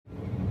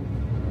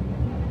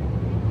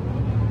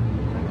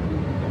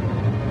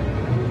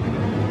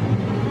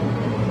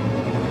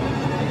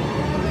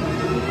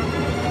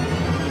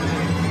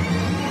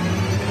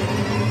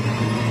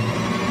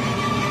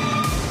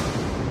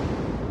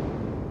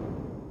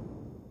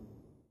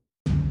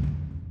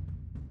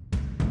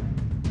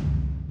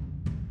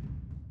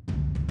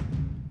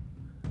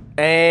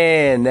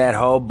And that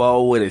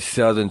hobo with a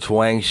Southern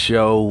Twang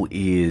show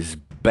is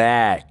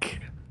back.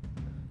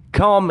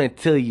 Coming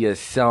to you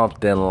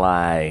something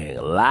like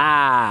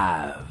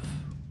live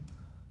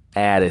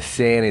out of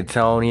San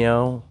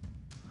Antonio,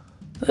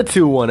 the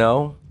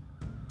 210.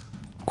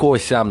 Of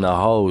course, I'm the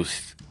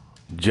host,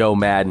 Joe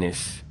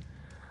Madness,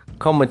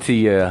 coming to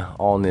you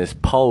on this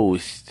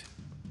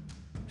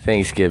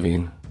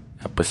post-Thanksgiving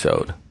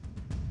episode.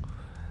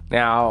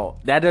 Now,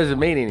 that doesn't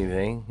mean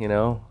anything, you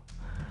know.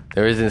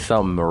 There isn't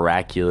something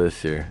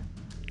miraculous or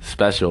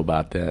special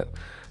about that.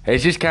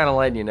 It's just kind of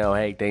letting you know,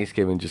 hey,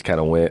 Thanksgiving just kind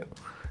of went.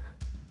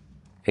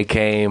 It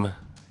came,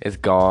 it's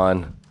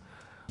gone.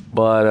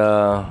 But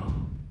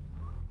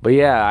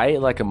yeah, I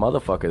ate like a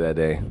motherfucker that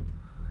day. And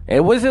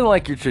it wasn't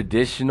like your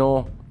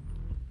traditional,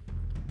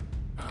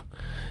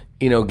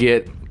 you know,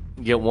 get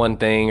one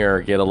thing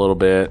or get a little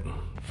bit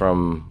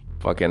from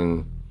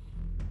fucking,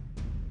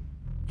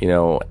 you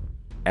know,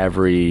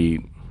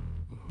 every,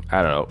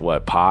 I don't know,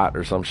 what, pot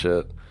or some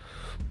shit.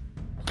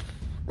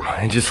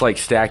 And just like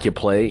stack your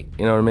plate,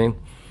 you know what I mean?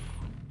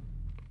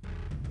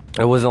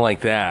 It wasn't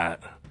like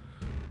that.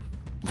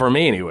 For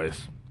me,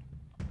 anyways.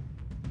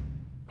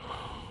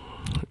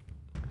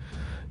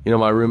 You know,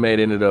 my roommate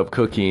ended up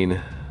cooking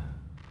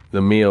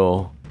the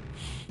meal,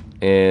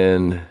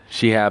 and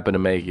she happened to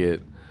make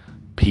it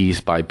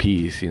piece by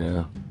piece, you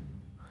know?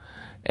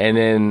 And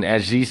then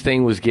as this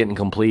thing was getting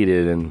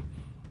completed and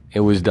it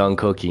was done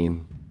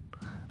cooking,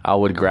 I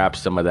would grab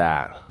some of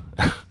that.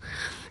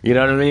 You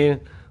know what I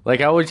mean?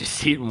 Like, I was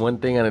just eating one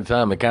thing at a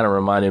time. It kind of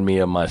reminded me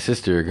of my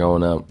sister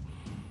growing up.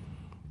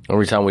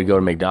 Every time we'd go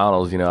to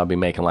McDonald's, you know, I'd be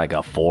making like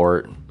a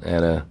fort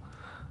and a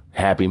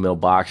Happy Meal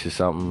box or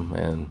something.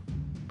 And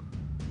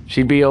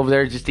she'd be over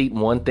there just eating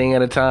one thing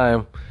at a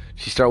time.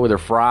 She'd start with her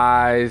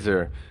fries,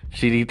 or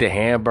she'd eat the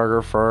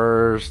hamburger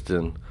first.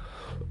 And,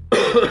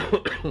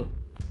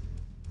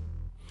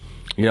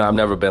 you know, I've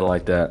never been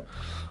like that.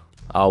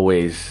 I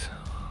always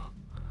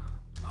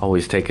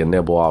take a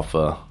nibble off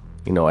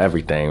you know,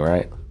 everything,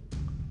 right?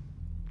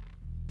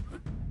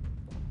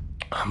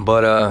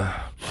 But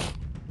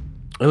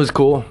it was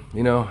cool,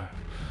 you know.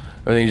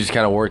 Everything just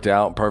kind of worked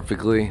out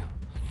perfectly.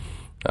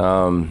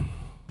 I'm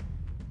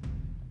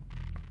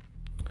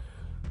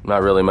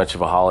not really much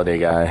of a holiday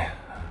guy.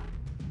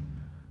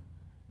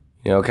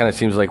 You know, it kind of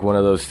seems like one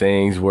of those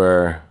things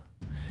where,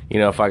 you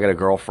know, if I got a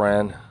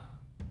girlfriend,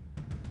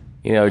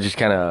 you know, just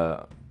kind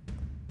of,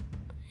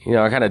 you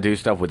know, I kind of do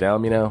stuff with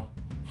them, you know.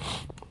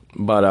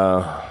 But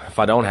if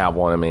I don't have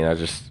one, I mean, I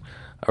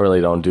really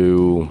don't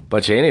do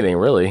much of anything,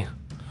 really.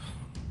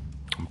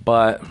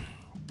 But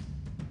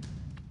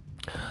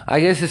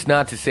I guess it's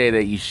not to say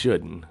that you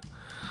shouldn't.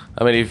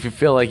 I mean, if you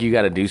feel like you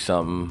got to do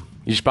something,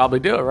 you should probably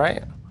do it,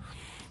 right?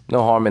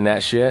 No harm in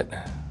that shit.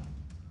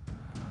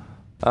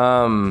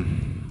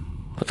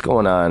 What's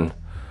going on?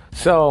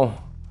 So,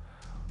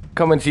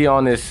 coming to you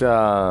on this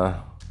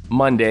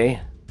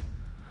Monday,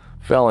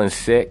 feeling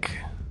sick.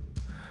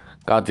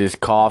 Got this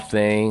cough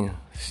thing,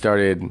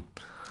 started a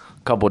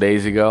couple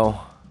days ago.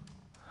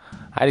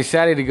 I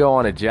decided to go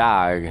on a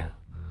jog,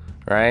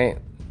 right?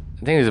 I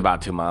think it was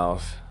about 2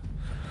 miles.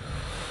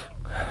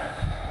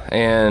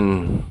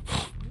 And,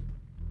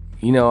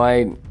 you know,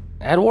 I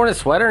had worn a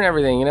sweater and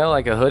everything, you know,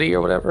 like a hoodie or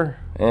whatever.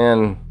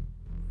 And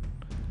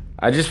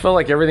I just felt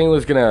like everything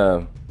was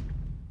gonna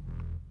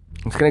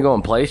go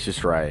in place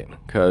just right,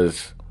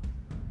 because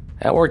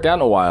it hadn't worked out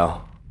in a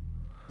while.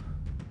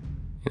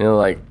 You know,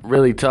 like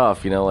really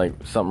tough, you know, like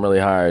something really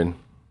hard.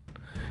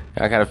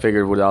 I kind of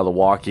figured with all the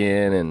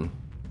walk-in and,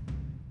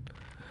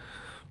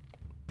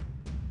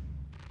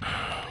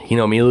 you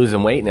know, me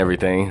losing weight and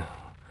everything,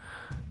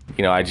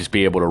 you know, I'd just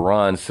be able to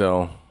run.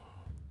 So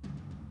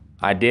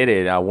I did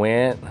it. I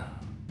went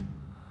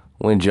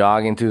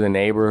jogging through the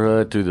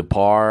neighborhood, through the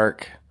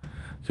park,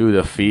 through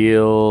the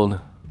field,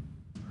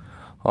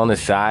 on the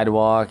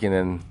sidewalk, and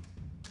then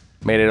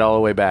made it all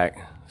the way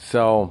back.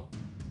 So,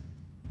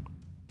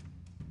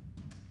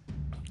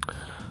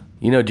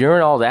 you know,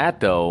 during all that,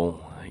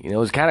 though, you know, it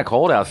was kind of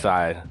cold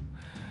outside.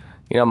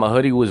 You know, my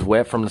hoodie was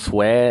wet from the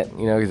sweat,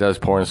 you know, because I was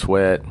pouring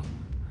sweat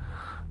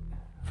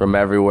from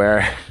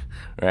everywhere,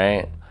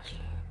 right?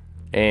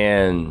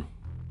 And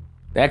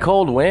that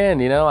cold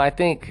wind, you know, I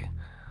think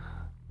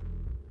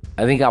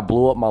I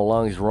blew up my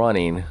lungs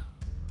running,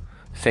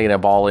 taking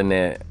up all in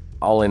that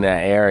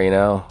air, you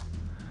know.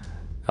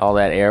 All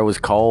that air was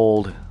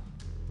cold.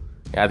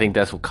 I think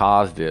that's what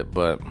caused it,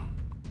 but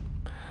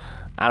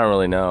I don't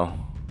really know.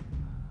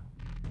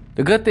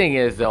 The good thing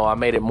is, though, I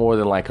made it more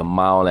than like a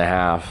mile and a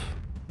half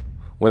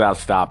without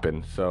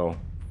stopping, so.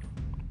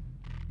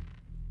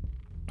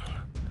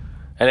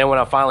 And then when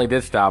I finally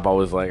did stop, I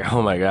was like,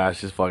 oh my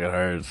gosh, this fucking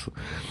hurts.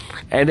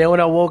 And then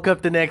when I woke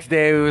up the next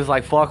day, it was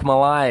like, fuck my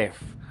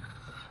life.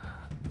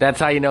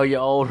 That's how you know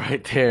you're old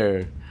right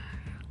there.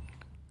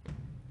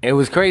 It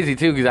was crazy,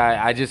 too, because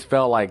I just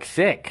felt like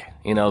sick,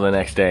 you know, the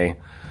next day.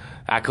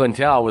 I couldn't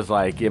tell. I was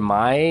like, am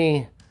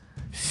I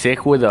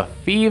sick with a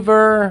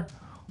fever?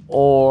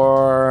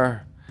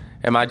 Or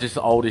am I just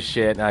old as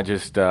shit and I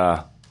just,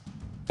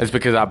 it's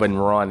because I've been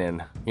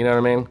running. You know what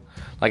I mean?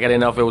 Like, I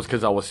didn't know if it was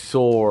because I was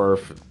sore or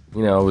if,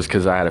 you know, it was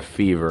because I had a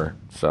fever.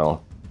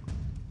 So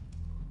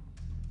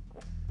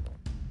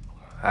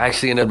I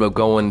actually ended up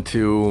going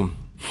to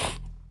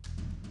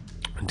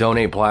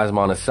donate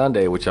plasma on a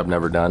Sunday, which I've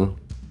never done.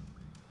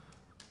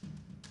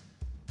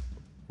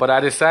 But I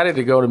decided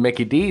to go to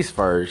Mickey D's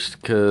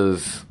first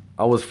because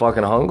I was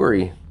fucking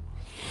hungry.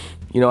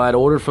 You know, I'd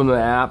ordered from the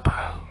app.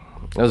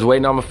 I was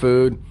waiting on my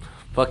food.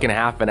 Fucking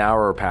half an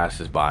hour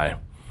passes by.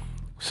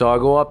 So I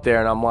go up there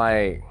and I'm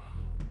like,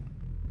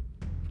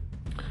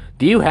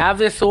 do you have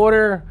this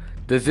order?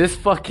 Does this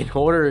fucking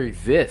order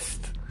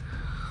exist?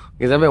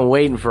 Because I've been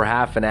waiting for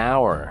half an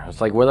hour. It's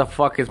like, where the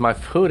fuck is my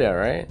food at,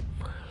 right?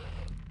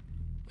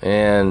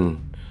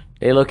 And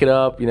they look it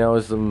up, you know,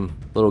 it's some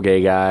little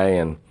gay guy,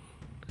 and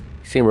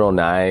he seemed real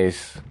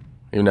nice.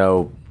 You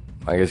know,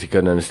 I guess he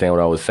couldn't understand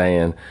what I was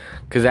saying.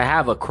 Because I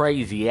have a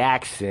crazy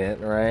accent,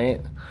 right?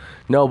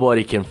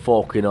 Nobody can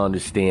fucking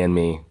understand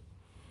me.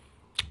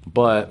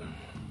 But,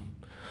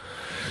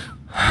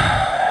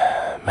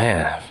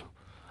 man,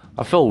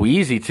 I feel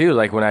wheezy too.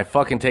 Like when I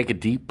fucking take a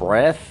deep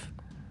breath,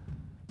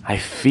 I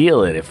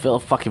feel it. It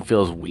fucking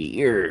feels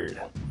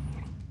weird.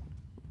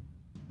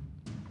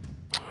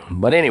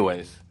 But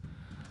anyways,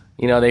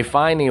 you know, they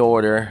find the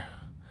order.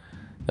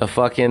 The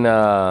fucking,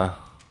 the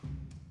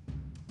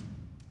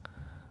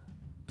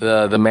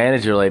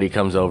manager lady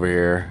comes over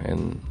here,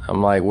 and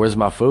I'm like, where's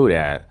my food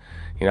at?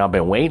 You know, I've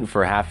been waiting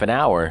for half an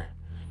hour.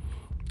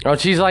 Oh,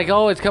 she's like,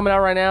 oh, it's coming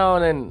out right now.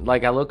 And then,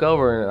 like, I look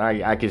over, and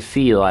I could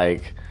see,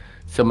 like,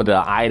 some of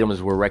the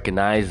items were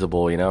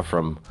recognizable, you know,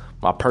 from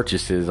my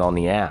purchases on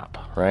the app,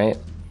 right?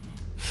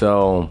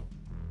 So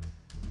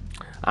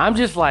I'm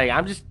just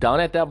done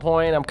at that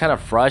point. I'm kind of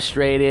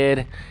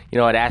frustrated. You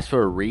know, I'd asked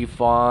for a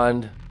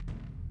refund.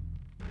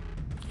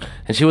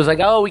 And she was like,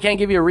 oh, we can't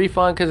give you a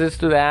refund because it's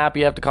through the app.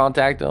 You have to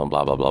contact them,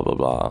 blah, blah, blah, blah,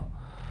 blah.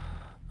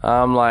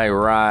 I'm like,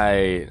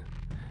 right.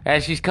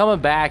 As she's coming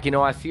back, you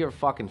know, I see her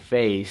fucking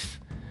face.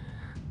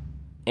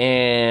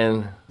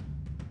 And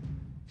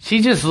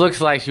she just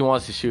looks like she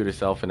wants to shoot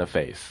herself in the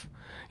face.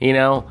 You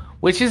know?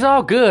 Which is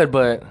all good,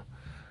 but,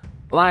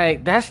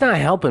 like, that's not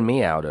helping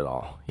me out at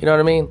all. You know what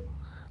I mean?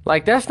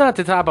 Like, that's not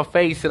the type of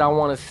face that I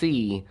want to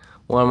see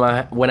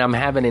when I'm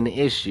having an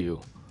issue.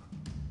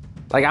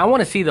 Like, I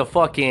want to see the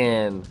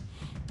fucking,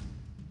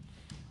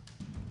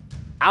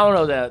 I don't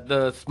know,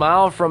 the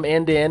smile from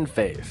end to end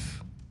face.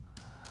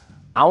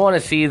 I want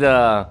to see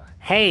the,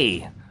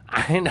 hey,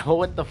 I know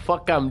what the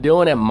fuck I'm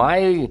doing at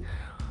my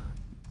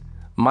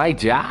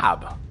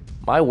job,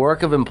 my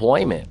work of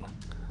employment.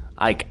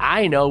 Like,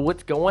 I know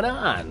what's going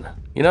on.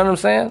 You know what I'm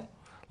saying?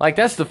 Like,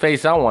 that's the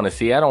face I want to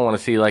see. I don't want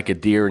to see, like, a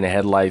deer in the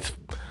headlights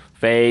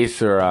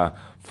face or a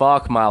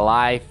fuck my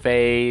life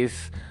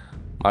face.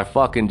 My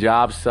fucking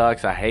job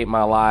sucks. I hate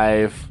my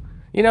life.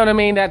 You know what I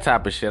mean? That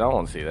type of shit. I don't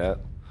want to see that.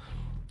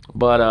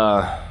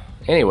 But,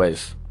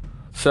 anyways.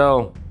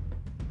 So,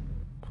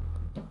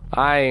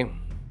 I'm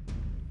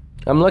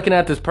looking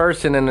at this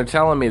person and they're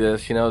telling me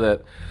this, you know,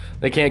 that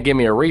they can't give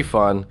me a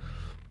refund.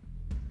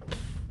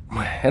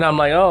 And I'm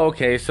like, oh,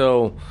 okay,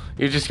 so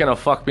you're just going to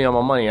fuck me on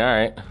my money. All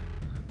right.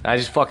 I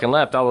just fucking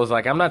left. I was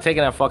like, I'm not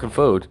taking that fucking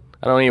food.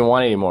 I don't even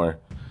want it anymore.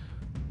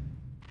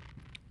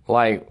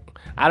 Like,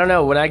 I don't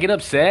know. When I get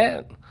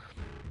upset,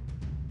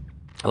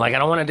 like, I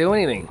don't want to do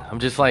anything. I'm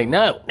just like,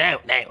 no.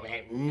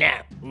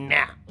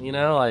 You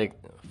know, like,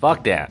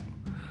 fuck that.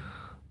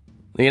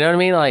 You know what I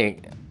mean?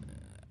 Like,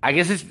 I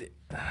guess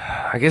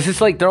it's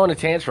like throwing a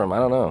tantrum. I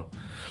don't know.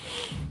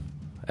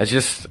 It's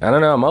just, I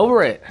don't know. I'm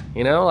over it.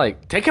 You know,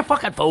 like, take your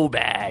fucking food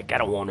back. I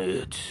don't want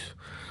it.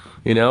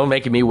 You know,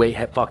 making me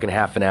wait fucking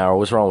half an hour.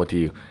 What's wrong with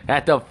you?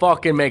 At the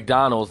fucking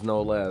McDonald's,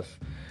 no less.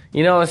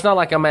 You know, it's not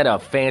like I'm at a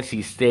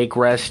fancy steak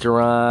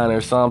restaurant or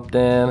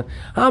something.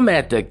 I'm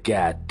at the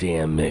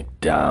goddamn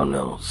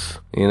McDonald's,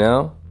 you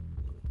know?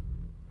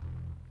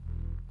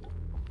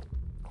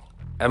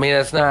 I mean,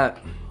 that's not...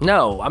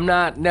 I'm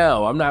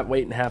not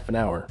waiting half an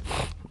hour.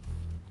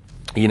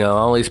 You know,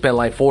 I only spent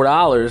like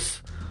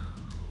 $4,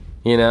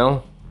 you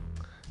know?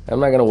 I'm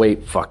not gonna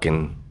wait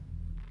fucking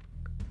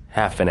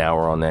half an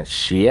hour on that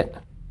shit.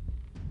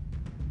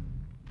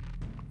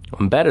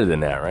 I'm better than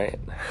that, right?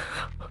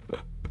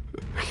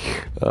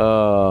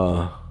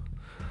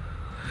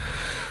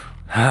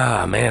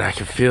 Man, I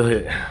can feel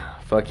it.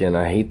 Fucking,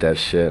 I hate that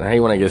shit. I hate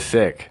when I get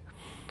sick.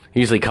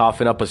 Usually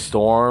coughing up a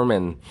storm,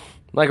 and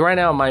like right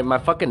now, my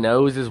fucking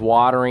nose is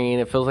watering.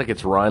 It feels like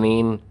it's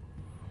running.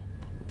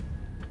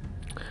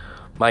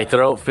 My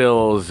throat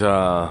feels,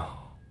 I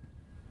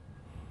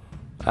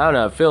don't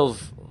know, it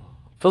feels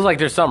like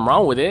there's something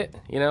wrong with it.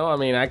 You know, I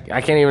mean, I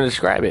can't even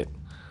describe it.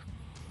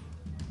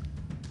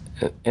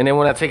 And then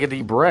when I take a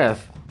deep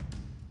breath,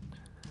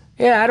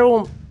 yeah, I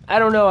don't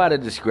know how to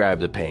describe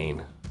the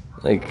pain.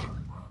 Like,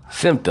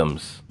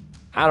 symptoms.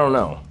 I don't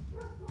know.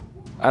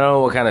 I don't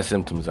know what kind of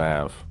symptoms I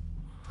have.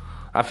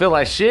 I feel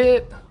like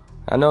shit.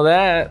 I know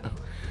that.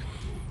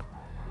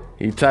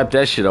 You type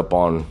that shit up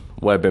on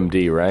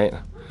WebMD, right?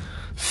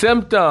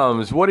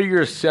 Symptoms. What are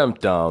your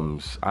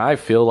symptoms? I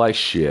feel like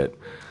shit.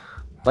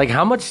 Like,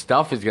 how much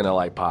stuff is gonna,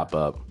 like, pop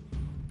up?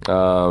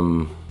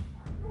 your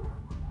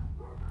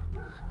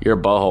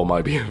butthole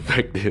might be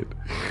infected.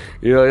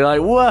 You know, you're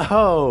like,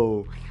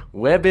 whoa,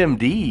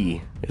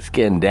 WebMD, it's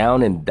getting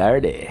down and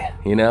dirty,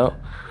 you know?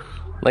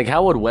 Like,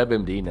 how would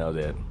WebMD know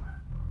that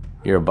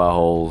your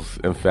butthole's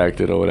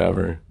infected or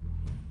whatever?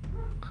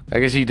 I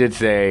guess you did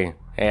say,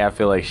 hey, I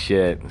feel like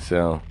shit,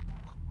 so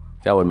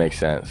that would make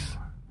sense.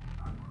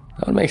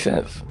 That would make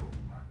sense.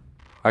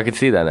 I could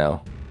see that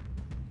now.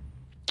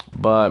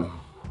 But,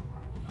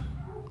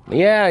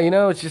 yeah, you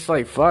know, it's just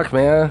like, fuck,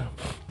 man.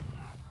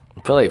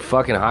 I feel like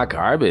fucking hot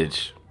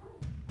garbage.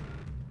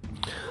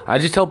 I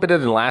just hope it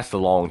doesn't last a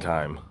long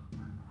time.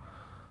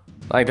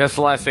 Like, that's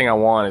the last thing I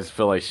want is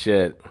feel like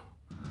shit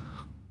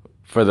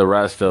for the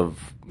rest of,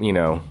 you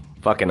know,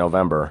 fucking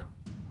November.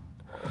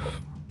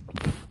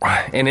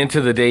 And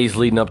into the days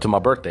leading up to my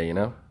birthday, you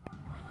know?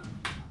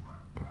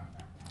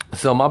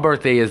 So my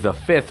birthday is the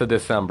 5th of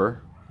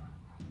December.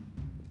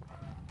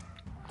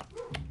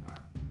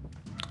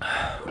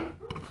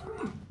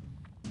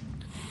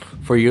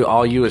 For you,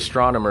 all you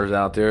astronomers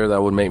out there,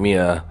 that would make me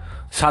a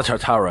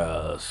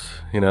Sagittarius,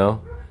 you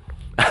know?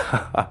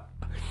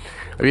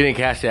 If you didn't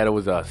catch that, it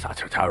was a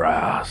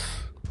Sagittarius,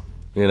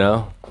 you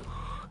know?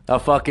 A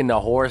fucking the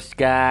horse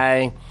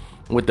guy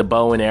with the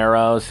bow and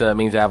arrow, so that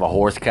means I have a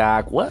horse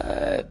cock.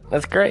 What?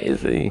 That's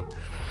crazy.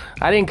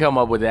 I didn't come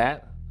up with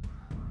that,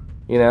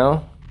 you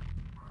know?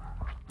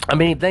 I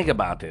mean, think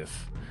about this.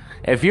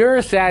 If you're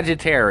a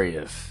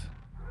Sagittarius,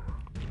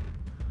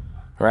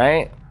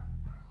 right?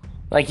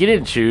 Like, you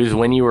didn't choose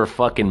when you were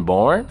fucking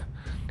born.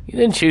 You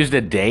didn't choose the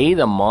day,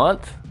 the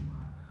month.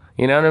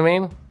 You know what I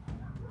mean?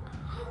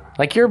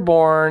 Like, you're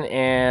born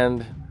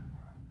and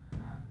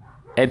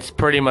it's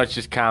pretty much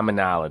just common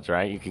knowledge,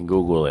 right? You can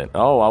Google it.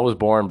 Oh, I was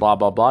born blah,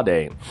 blah, blah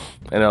date.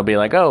 And it'll be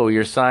like, oh,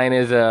 your sign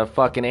is a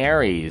fucking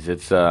Aries.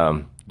 It's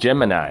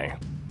Gemini.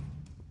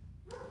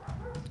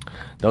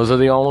 Those are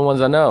the only ones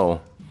I know.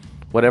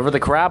 Whatever the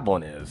crab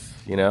one is,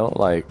 you know?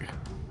 Like,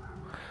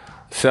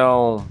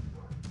 so...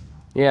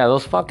 yeah,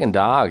 those fucking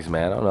dogs,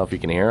 man. I don't know if you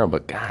can hear them,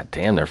 but god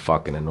damn, they're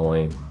fucking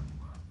annoying.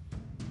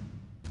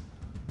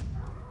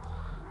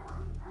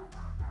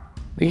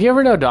 Did you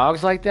ever know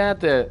dogs like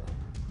that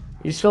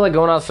you just feel like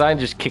going outside and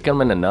just kicking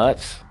them in the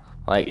nuts?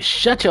 Like,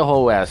 shut your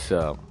whole ass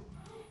up.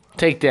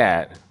 Take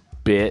that,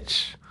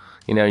 bitch.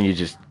 You know, you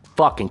just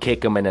fucking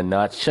kick them in the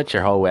nuts. Shut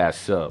your whole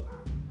ass up.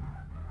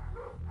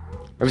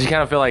 I just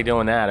kind of feel like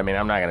doing that. I mean,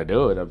 I'm not going to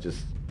do it. I'm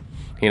just,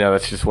 you know,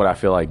 that's just what I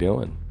feel like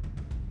doing.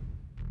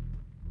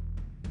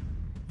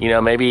 You know,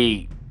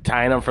 maybe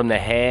tying them from the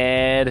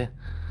head,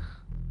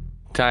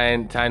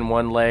 tying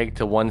one leg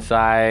to one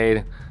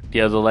side,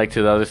 the other leg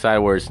to the other side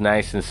where it's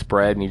nice and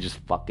spread, and you just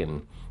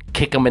fucking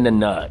kick them in the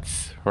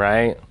nuts,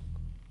 right?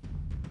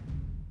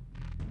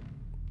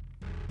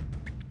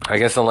 I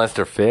guess unless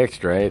they're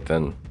fixed, right?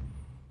 Then,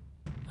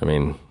 I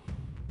mean,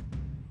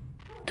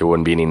 there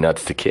wouldn't be any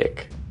nuts to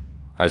kick,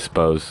 I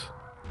suppose.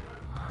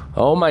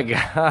 Oh my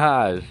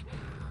gosh.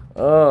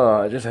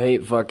 Oh, I just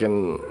hate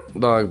fucking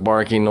dog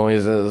barking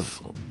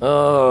noises.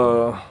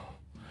 Oh,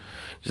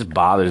 just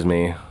bothers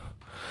me.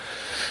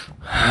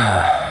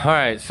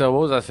 Alright, so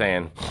what was I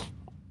saying?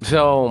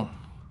 So,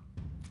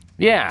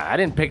 yeah, I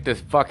didn't pick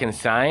this fucking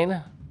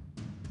sign.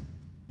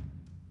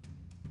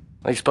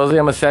 Like, supposedly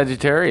I'm a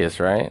Sagittarius,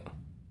 right?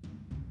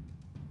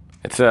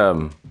 It's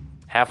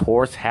half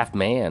horse, half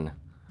man.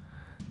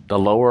 The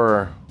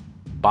lower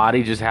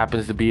body just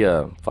happens to be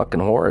a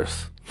fucking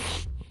horse.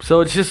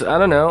 So it's just, I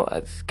don't know,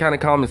 it's kind of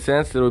common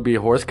sense that it would be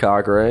a horse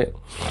cock, right?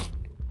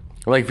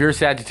 Like, if you're a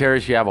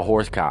Sagittarius, you have a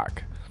horse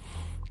cock.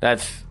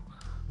 That's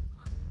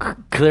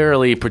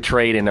clearly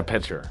portrayed in a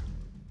picture.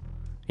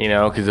 You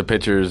know, because the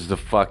picture's the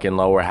fucking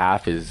lower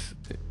half is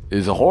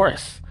a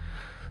horse.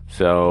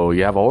 So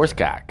you have a horse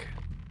cock.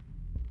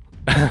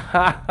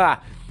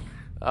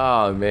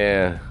 Oh,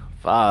 man.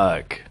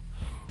 Fuck.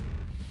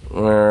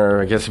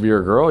 Or I guess if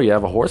you're a girl, you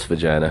have a horse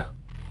vagina.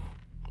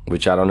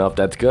 Which I don't know if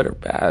that's good or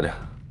bad.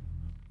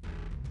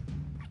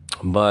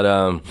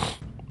 But,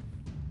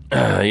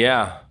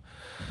 yeah.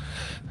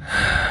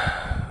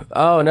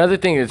 Oh, another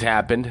thing that's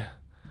happened.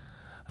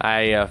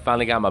 I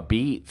finally got my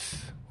Beats.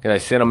 And I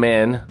sent them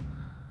in.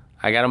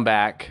 I got them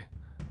back.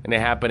 And they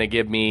happened to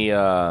give me,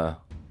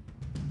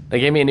 they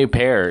gave me a new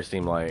pair, it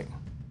seemed like.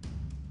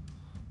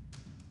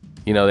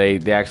 You know,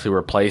 they actually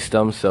replaced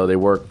them, so they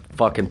work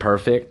fucking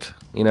perfect,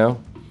 you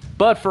know?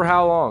 But for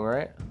how long,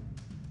 right?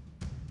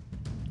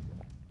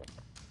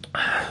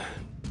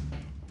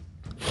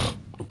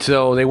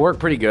 So they work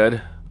pretty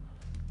good.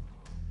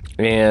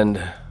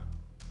 And,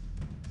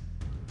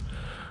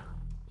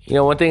 you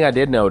know, one thing I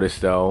did notice,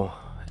 though,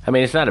 I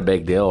mean, it's not a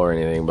big deal or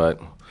anything, but,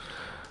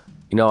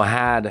 you know,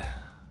 I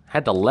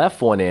had the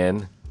left one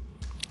in,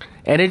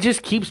 and it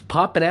just keeps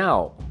popping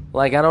out.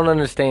 Like, I don't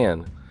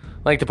understand.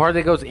 Like, the part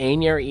that goes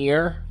in your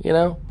ear, you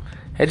know,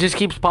 it just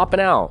keeps popping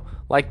out.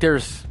 Like,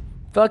 there's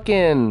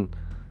fucking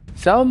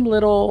some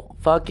little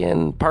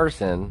fucking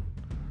person,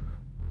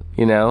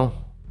 you know,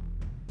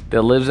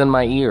 that lives in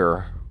my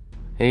ear.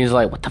 And he's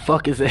like, what the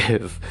fuck is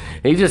this?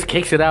 And he just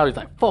kicks it out. He's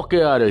like, fuck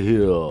out of here,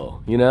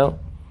 you know?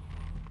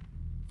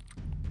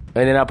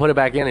 And then I put it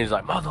back in, and he's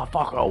like,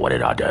 motherfucker, what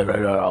did I do?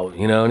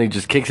 You know, and he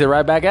just kicks it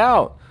right back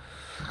out.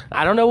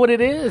 I don't know what it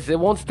is. It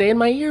won't stay in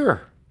my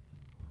ear.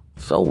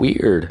 So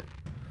weird.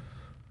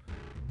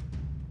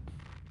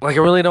 Like, I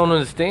really don't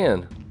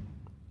understand.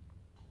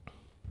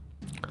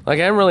 Like,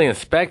 I haven't really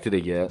inspected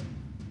it yet.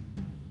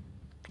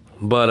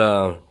 But,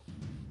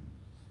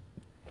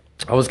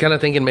 I was kind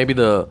of thinking maybe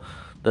the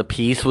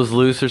piece was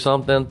loose or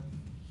something.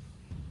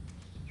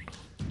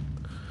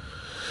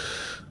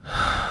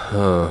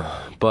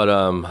 But,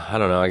 I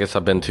don't know. I guess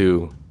I've been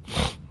too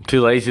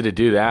lazy to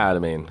do that. I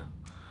mean,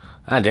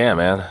 damn,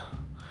 man.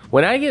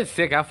 When I get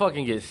sick, I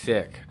fucking get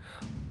sick.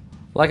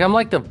 Like, I'm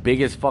like the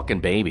biggest fucking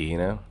baby, you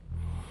know?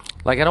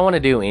 Like, I don't want to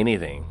do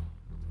anything.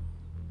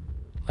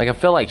 Like, I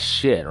feel like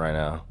shit right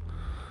now.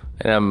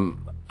 And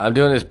I'm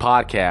doing this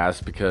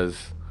podcast because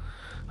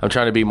I'm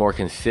trying to be more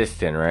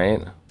consistent,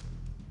 right?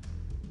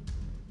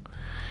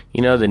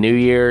 You know, the new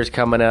year's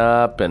coming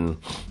up, and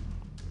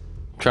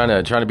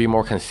trying to be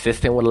more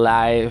consistent with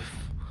life,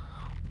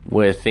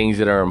 with things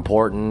that are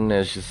important.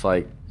 It's just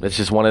like, it's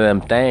just one of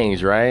them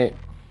things, right?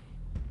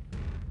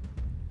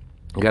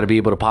 You got to be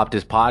able to pop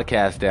this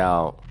podcast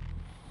out,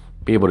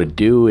 be able to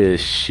do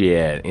this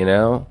shit, you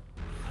know?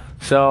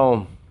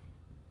 So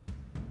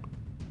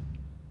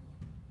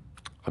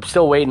I'm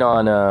still waiting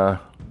on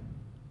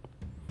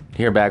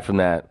hear back from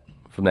that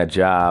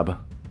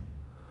job.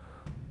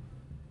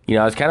 You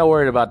know, I was kind of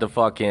worried about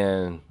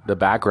the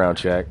background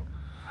check,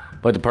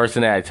 but the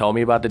person that told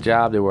me about the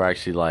job, they were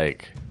actually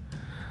like,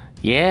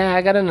 yeah,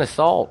 I got an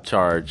assault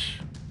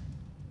charge.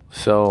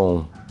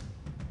 So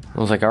I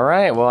was like, all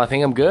right, well, I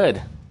think I'm good.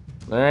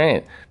 All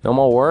right, no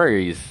more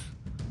worries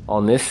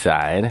on this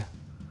side.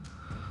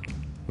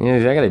 Yeah,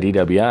 I got a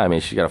DWI. I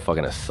mean, she got a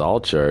fucking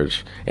assault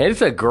charge. And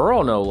it's a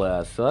girl, no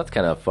less. So that's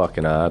kind of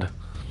fucking odd.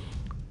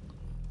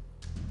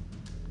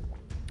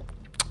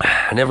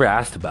 I never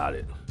asked about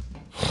it.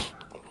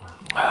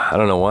 I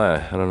don't know why.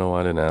 I don't know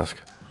why I didn't ask.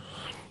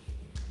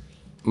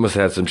 Must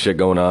have had some shit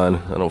going on.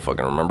 I don't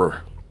fucking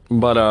remember.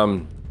 But,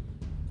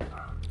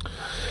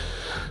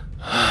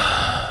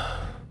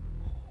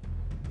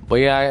 but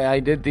yeah, I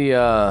did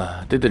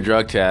the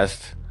drug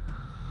test,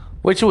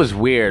 which was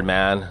weird,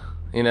 man.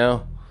 You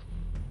know,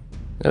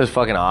 it was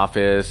fucking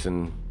office,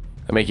 and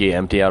they make you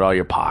empty out all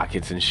your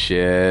pockets and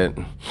shit.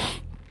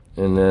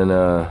 And then,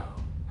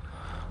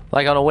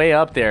 like on the way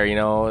up there, you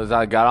know, as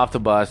I got off the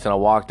bus and I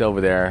walked over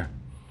there,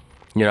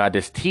 you know, I had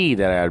this tea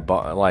that I had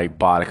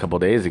bought a couple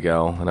days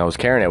ago, and I was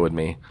carrying it with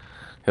me.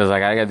 It was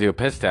like, I gotta do a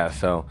piss test.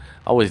 So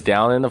I was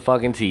down in the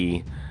fucking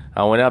tea.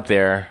 I went up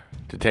there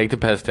to take the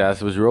piss test.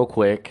 It was real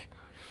quick.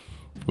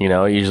 You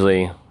know,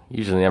 usually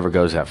never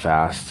goes that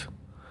fast.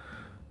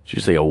 It's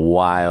usually a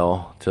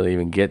while till they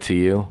even get to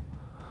you.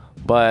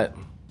 But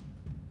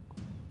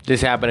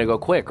this happened to go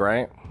quick,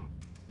 right?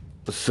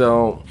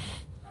 So,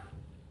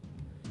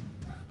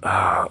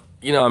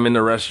 you know, I'm in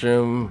the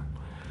restroom,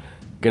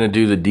 gonna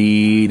do the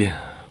deed,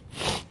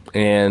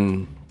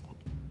 and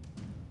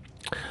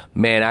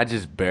man, I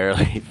just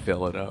barely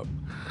fill it up.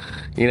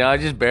 You know, I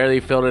just barely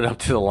filled it up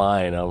to the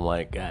line. I'm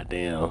like, God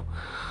damn.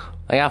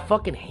 Like, I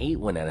fucking hate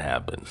when that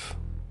happens.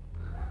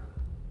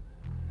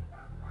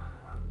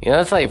 You know,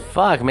 it's like,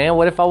 fuck, man,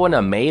 what if I wouldn't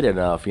have made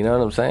enough? You know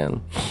what I'm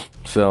saying?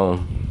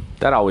 So,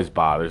 that always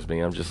bothers me.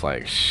 I'm just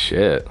like,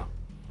 shit.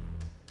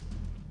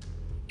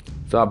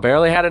 So, I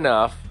barely had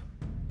enough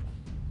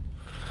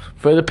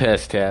for the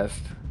piss test.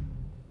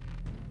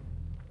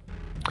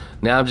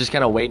 Now I'm just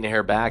kind of waiting to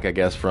hear back, I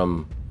guess,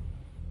 from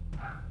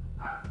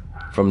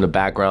the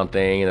background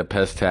thing and the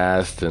piss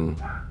test, and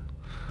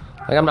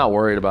like, I'm not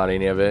worried about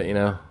any of it, you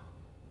know.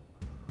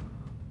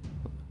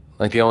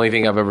 Like, the only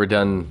thing I've ever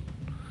done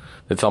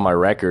that's on my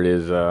record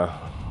is, you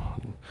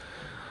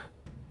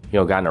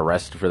know, gotten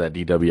arrested for that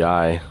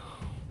DWI,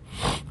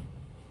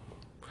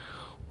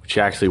 which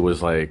actually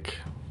was like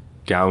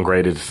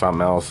downgraded to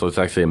something else, so it's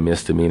actually a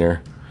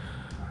misdemeanor.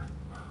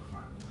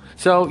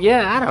 So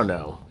yeah, I don't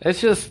know.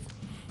 It's just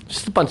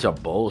a bunch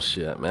of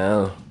bullshit,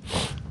 man.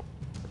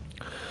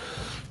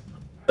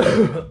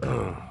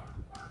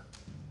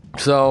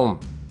 So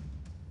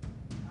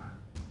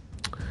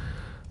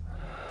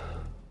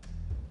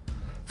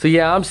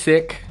yeah, I'm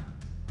sick.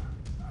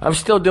 I'm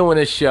still doing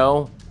this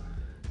show.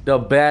 The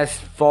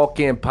best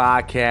fucking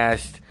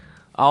podcast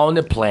on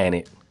the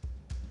planet.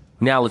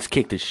 Now let's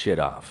kick this shit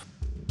off.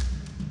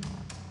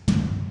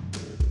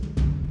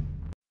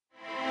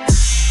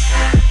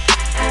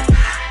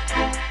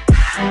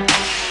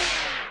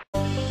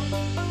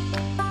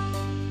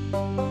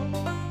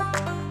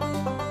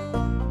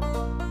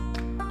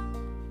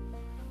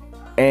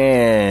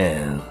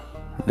 And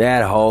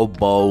that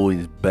hobo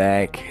is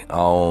back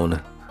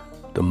on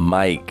the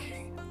mic.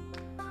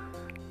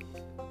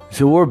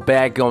 So we're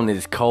back on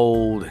this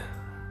cold,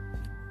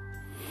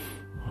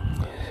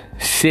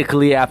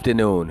 sickly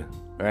afternoon,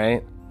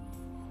 right?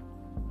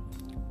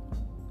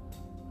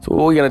 So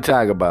what are we gonna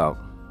talk about?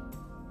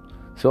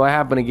 So I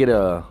happen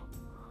to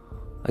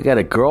I got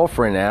a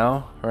girlfriend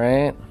now,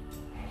 right?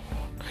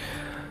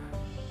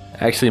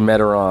 Actually met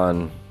her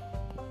on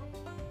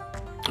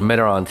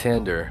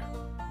Tinder.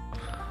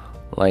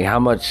 Like how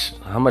much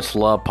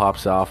love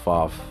pops off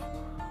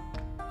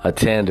a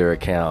Tinder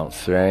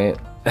accounts, right?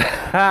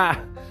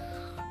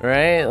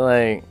 Right?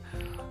 Like,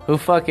 who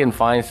fucking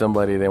finds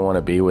somebody they want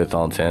to be with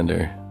on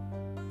Tinder?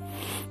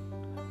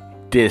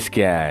 This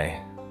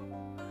guy.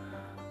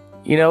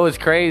 You know what's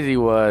crazy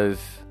was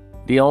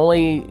the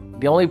only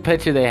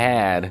picture they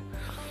had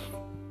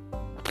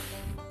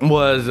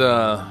was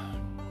a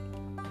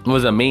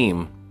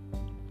meme.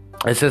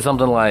 It said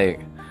something like,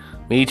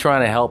 me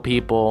trying to help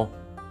people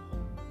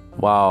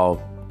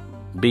while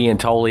being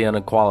totally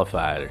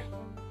unqualified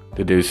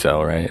to do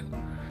so, right?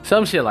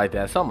 Some shit like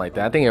that, something like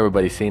that. I think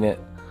everybody's seen it.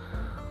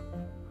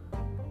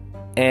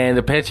 And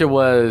the picture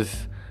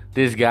was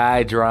this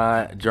guy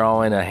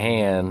drawing a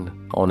hand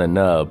on a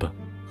nub.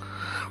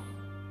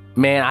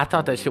 Man, I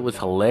thought that shit was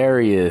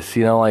hilarious.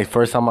 You know, like,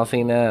 first time I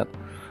seen that,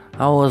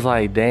 I was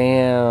like,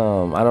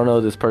 damn, I don't know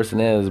who this person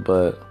is,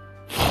 but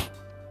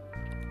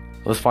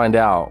let's find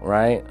out,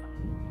 right?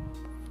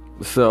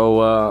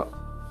 So,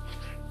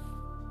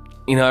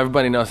 you know,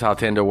 everybody knows how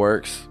Tinder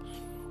works.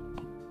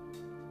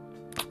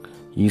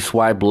 You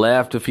swipe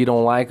left if you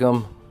don't like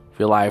them. If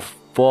you're like,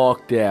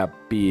 fuck that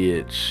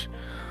bitch.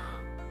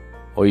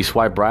 Or you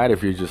swipe right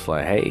if you're just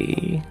like,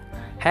 hey,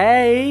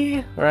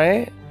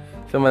 right?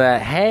 Some of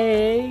that,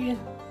 hey.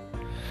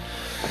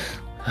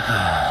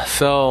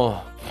 So,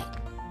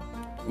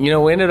 you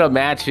know, we ended up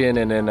matching,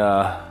 and then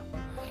I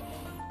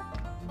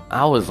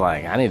was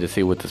like, I need to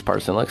see what this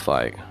person looks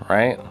like,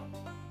 right?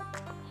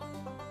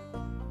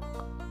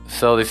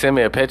 So they sent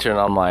me a picture, and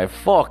I'm like,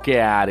 fuck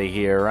out of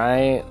here,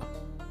 right?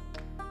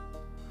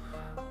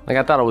 Like,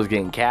 I thought I was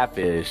getting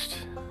catfished.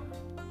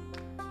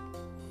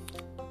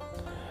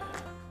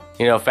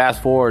 You know,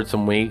 fast forward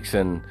some weeks,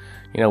 and,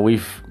 you know,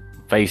 we've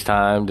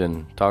FaceTimed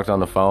and talked on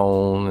the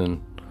phone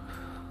and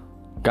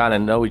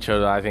gotten to know each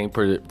other, I think,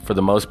 for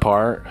the most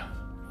part.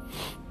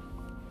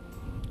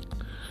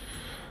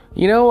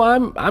 You know,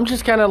 I'm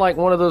just kind of like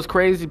one of those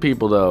crazy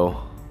people,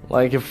 though.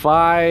 Like, if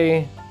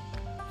I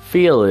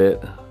feel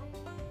it,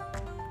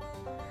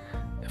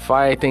 if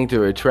I think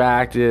they're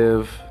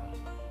attractive,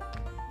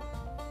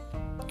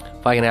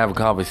 if I can have a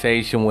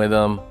conversation with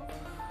them,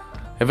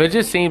 if it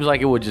just seems like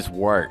it would just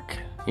work,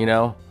 you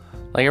know?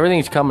 Like,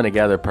 everything's coming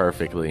together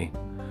perfectly.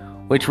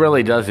 Which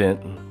really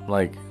doesn't,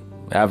 like,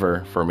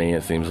 ever for me,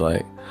 it seems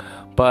like.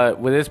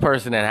 But with this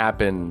person, it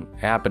happened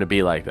to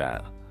be like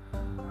that.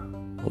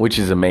 Which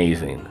is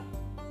amazing.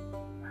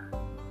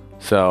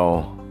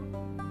 So,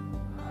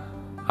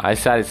 I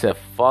decided to say,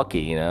 fuck it,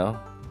 you know?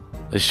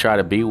 Let's try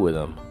to be with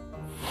them.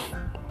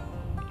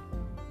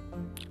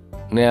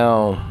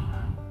 Now,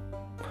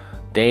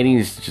 dating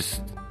is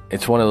just,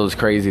 it's one of those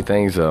crazy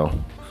things, though.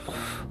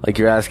 Like,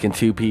 you're asking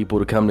two people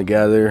to come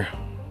together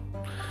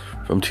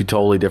from two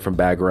totally different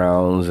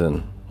backgrounds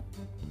and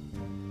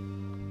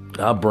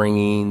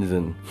upbringings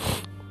and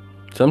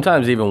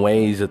sometimes even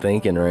ways of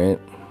thinking, right?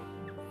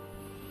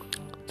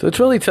 So it's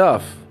really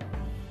tough.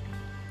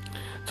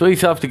 It's really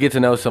tough to get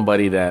to know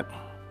somebody that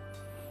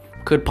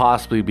could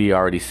possibly be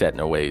already set in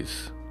their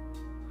ways.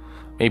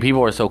 I mean,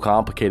 people are so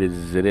complicated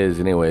as it is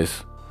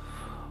anyways.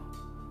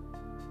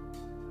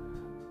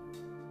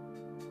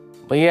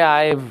 But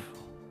yeah,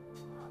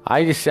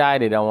 I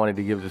decided I wanted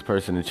to give this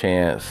person a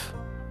chance.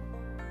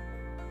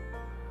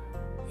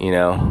 You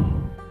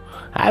know,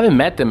 I haven't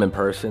met them in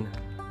person.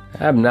 I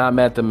have not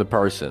met them in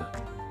person.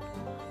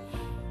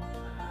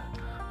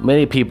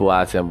 Many people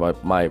out there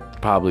might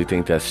probably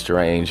think that's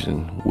strange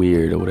and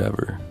weird or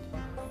whatever.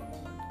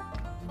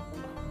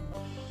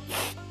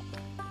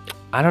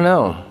 I don't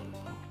know.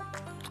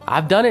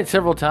 I've done it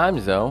several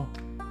times, though.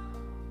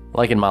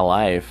 Like, in my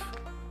life.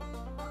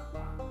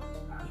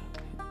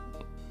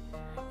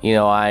 You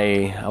know,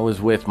 I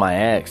was with my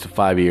ex for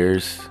 5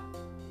 years.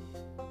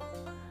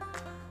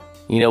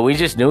 You know, we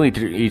just knew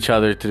each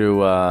other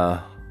through, I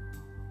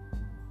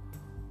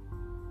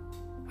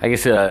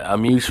guess, a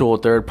mutual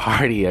third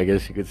party, I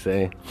guess you could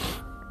say.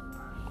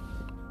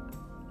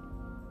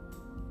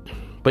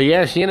 But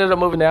yeah, she ended up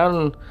moving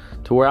down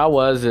to where I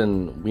was,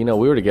 and, you know,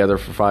 we were together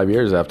for 5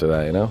 years after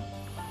that, you know?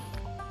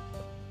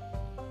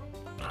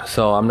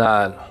 So I'm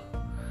not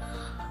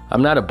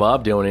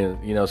above doing,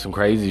 you know, some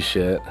crazy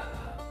shit.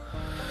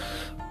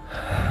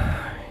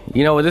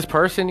 You know, with this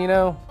person, you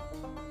know,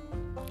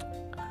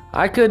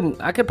 I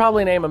could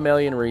probably name a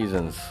million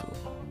reasons,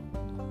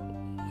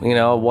 you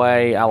know,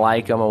 why I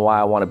like them and why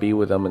I want to be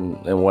with them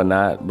and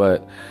whatnot.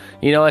 But,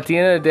 you know, at the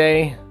end of the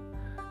day,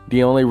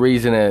 the only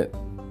reason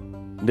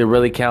that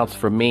really counts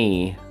for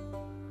me,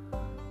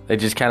 that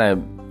just kind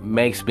of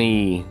makes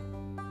me,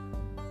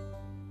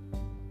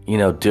 you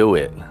know, do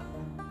it,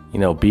 you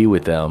know, be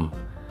with them,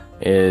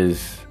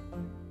 is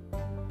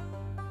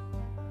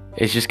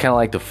it's just kind of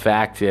like the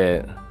fact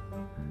that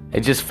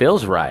it just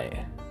feels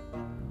right.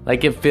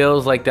 Like, it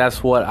feels like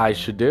that's what I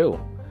should do,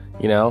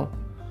 you know?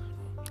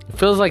 It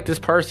feels like this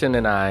person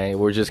and I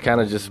were just kind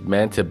of just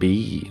meant to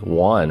be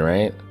one,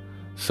 right?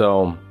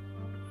 So,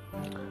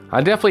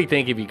 I definitely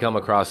think if you come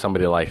across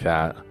somebody like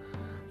that,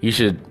 you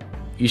should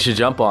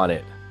jump on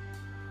it.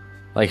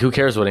 Like, who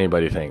cares what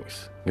anybody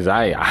thinks? Because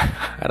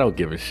I don't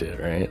give a shit,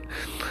 right?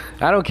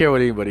 I don't care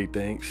what anybody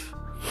thinks.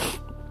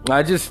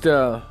 I just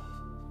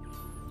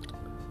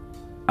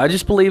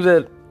believe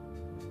that,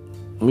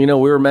 we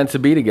were meant to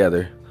be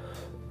together.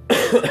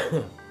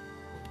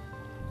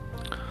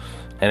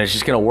 And it's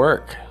just going to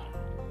work.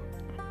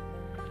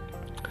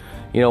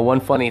 One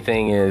funny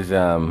thing is,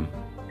 they're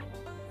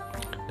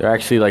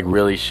actually, like,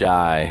 really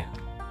shy.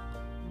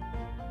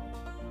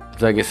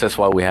 So I guess that's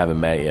why we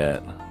haven't met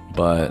yet.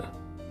 But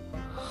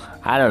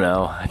I don't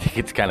know. I think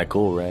it's kind of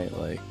cool, right?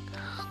 Like,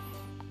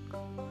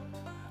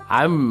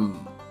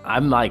 I'm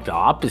like the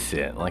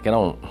opposite. Like, I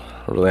don't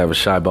really have a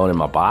shy bone in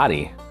my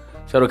body.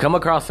 So to come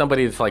across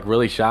somebody that's like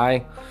really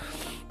shy,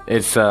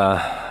 it's kind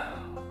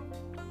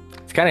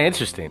of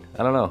interesting.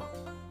 I don't know.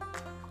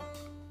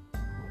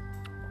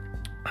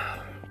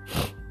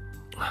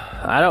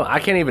 I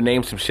can't even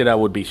name some shit I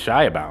would be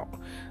shy about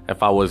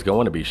if I was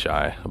going to be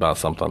shy about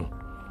something.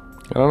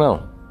 I don't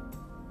know.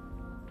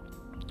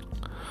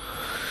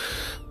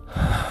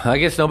 I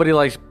guess nobody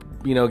likes,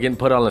 getting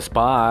put on the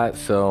spot.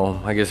 So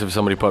I guess if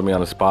somebody put me on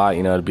the spot,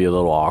 it'd be a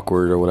little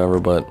awkward or whatever.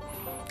 But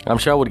I'm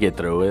sure I would get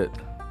through it.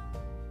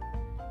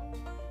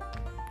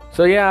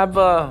 So yeah,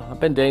 I've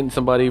been dating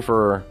somebody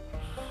for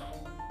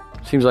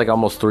seems like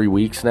almost 3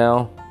 weeks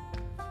now.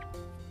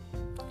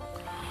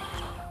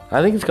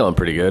 I think it's going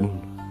pretty good.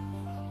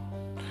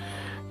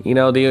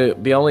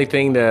 The only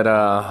thing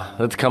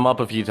that's come up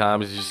a few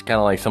times is just kind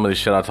of like some of the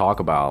shit I talk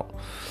about.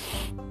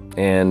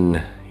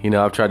 And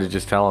I've tried to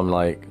just tell them,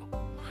 like,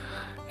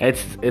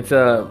 it's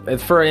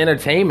for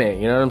entertainment,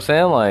 you know what I'm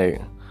saying?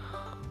 Like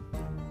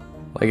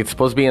it's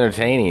supposed to be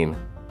entertaining.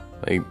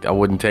 Like, I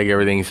wouldn't take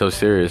everything so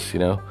serious,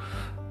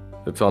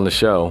 it's on the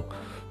show.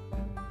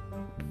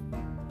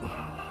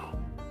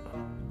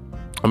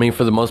 I mean,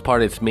 for the most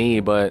part, it's me,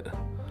 but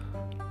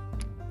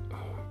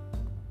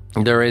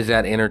there is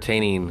that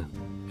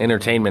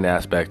entertainment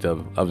aspect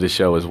of the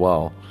show as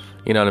well.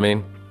 You know what I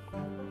mean?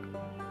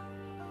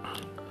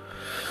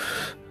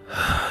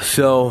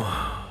 So,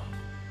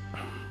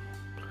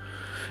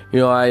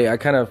 I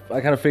kind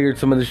of figured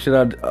some of the shit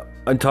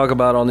I'd talk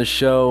about on the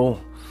show,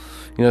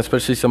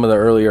 especially some of the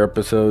earlier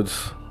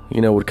episodes,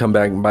 would come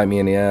back and bite me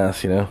in the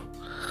ass,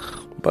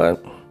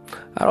 But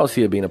I don't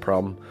see it being a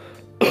problem.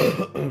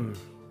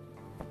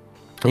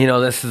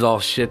 This is all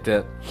shit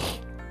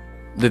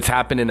that's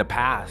happened in the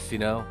past,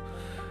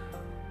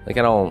 Like,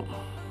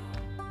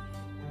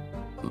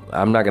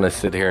 I'm not gonna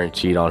sit here and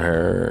cheat on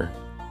her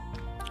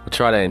or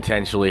try to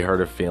intentionally hurt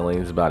her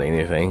feelings about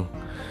anything.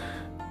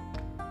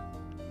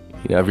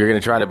 If you're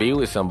gonna try to be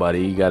with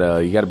somebody, you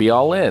gotta be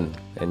all in,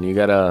 and you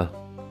gotta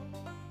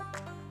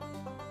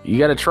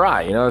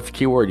try. That's the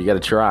key word. You gotta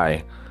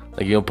try.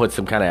 Like, you'll put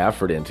some kind of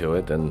effort into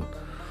it, then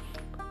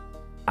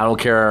I don't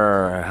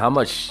care how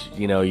much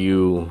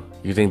you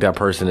think that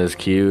person is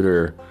cute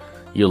or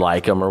you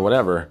like them or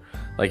whatever.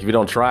 Like, if you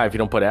don't try, if you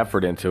don't put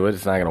effort into it,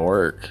 it's not gonna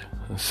work.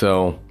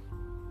 So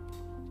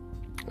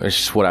that's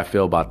just what I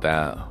feel about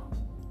that.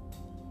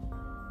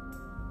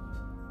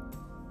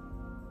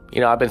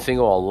 I've been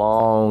single a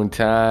long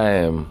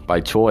time by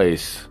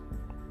choice.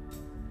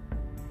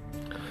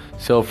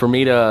 So for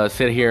me to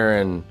sit here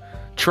and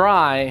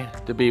try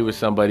to be with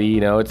somebody,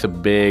 it's a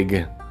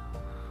big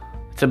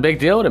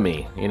deal to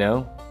me,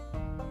 because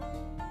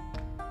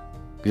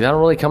I don't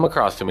really come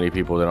across too many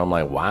people that I'm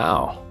like,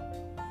 wow,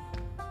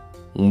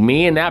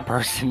 me and that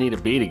person need to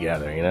be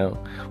together,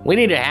 we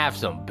need to have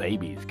some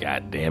babies,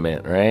 god damn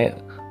it, right?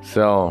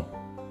 So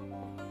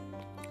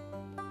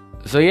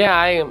yeah,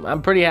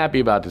 I'm pretty happy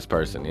about this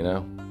person,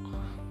 I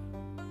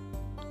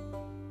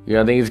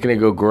think it's gonna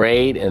go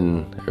great,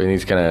 and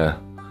everything's gonna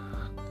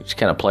just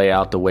kind of play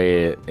out the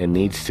way it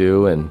needs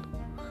to, and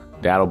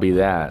that'll be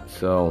that.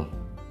 So,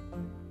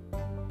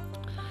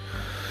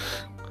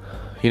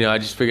 I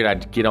just figured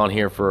I'd get on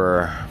here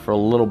for a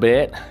little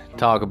bit,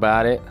 talk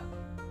about it.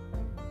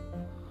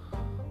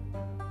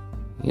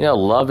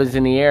 Love is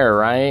in the air,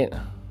 right?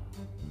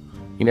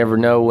 You never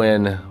know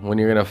when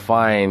you're gonna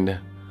find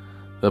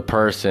the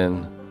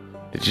person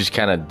that just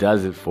kind of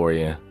does it for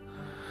you. It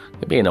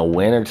could be in the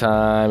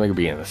wintertime, it could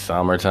be in the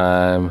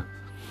summertime.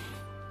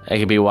 It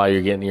could be while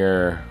you're getting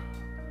an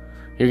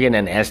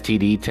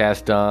STD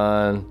test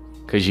done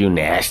because you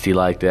nasty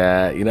like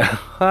that, You know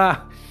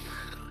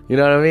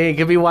what I mean? It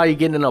could be while you're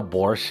getting an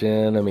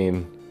abortion. I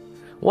mean,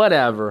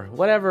 whatever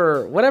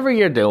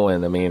you're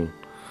doing. I mean,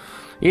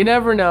 you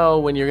never know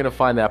when you're gonna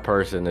find that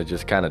person that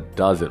just kind of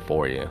does it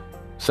for you.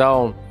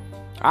 So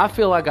I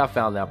feel like I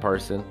found that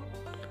person.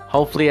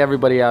 Hopefully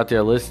everybody out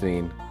there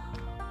listening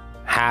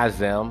has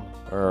them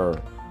or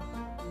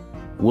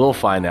will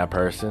find that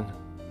person.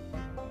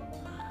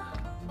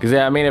 Because,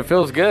 it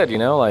feels good,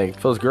 like, it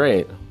feels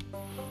great.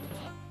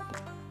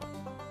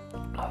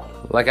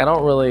 Like, I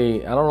don't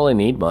really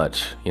need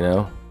much,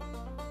 for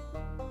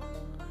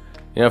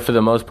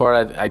the most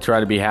part, I try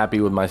to be happy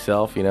with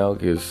myself,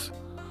 because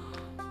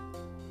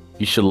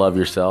you should love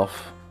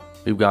yourself.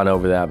 We've gone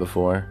over that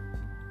before.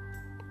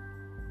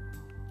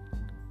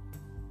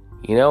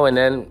 And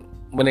then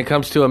when it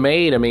comes to a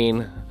mate,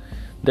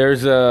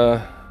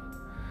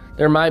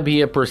 there might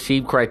be a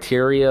perceived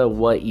criteria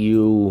what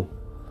you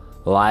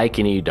like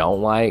and you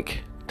don't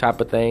like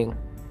type of thing,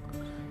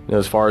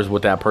 as far as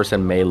what that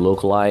person may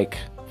look like.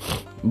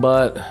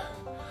 But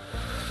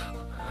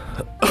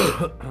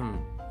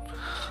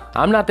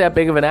I'm not that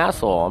big of an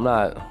asshole. I'm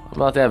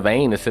not that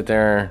vain to sit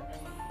there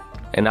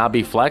and not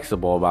be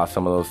flexible about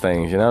some of those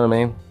things, you know what I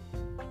mean?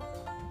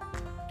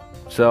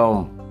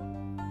 So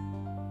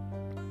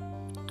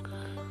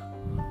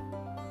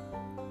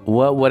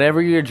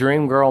whatever your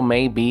dream girl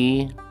may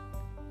be,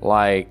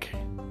 like,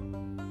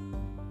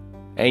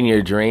 in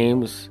your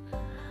dreams,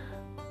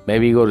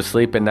 maybe you go to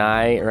sleep at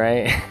night,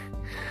 right?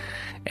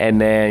 And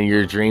then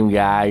your dream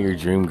guy, your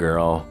dream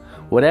girl,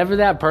 whatever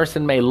that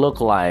person may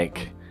look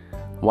like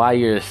while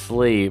you're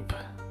asleep,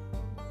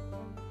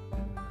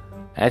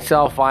 that's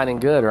all fine and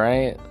good,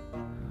 right?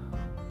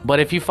 But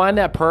if you find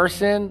that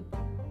person,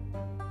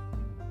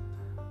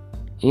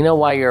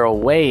 while you're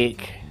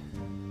awake,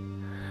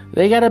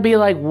 they gotta be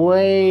like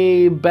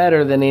way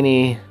better than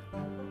any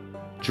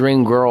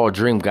dream girl or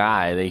dream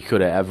guy they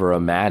could have ever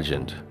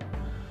imagined.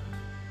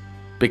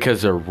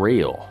 Because they're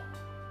real.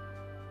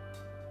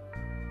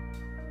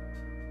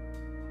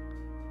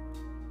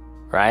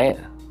 Right?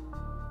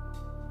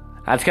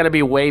 That's gotta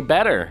be way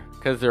better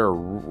because they're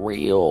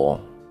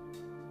real.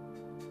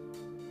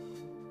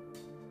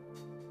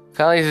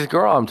 Kind of like this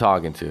girl I'm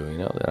talking to,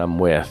 that I'm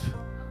with.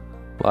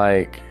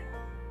 Like,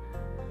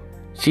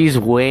 she's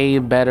way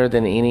better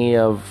than any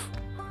of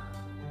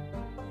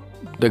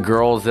the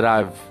girls that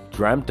I've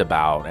dreamt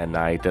about at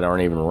night that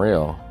aren't even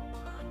real.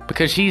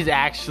 Because she's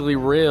actually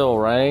real,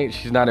 right?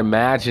 She's not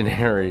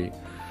imaginary.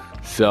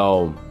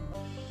 So,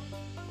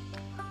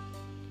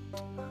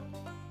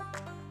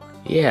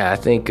 yeah, I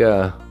think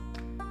we're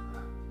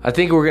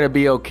gonna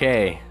be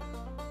okay.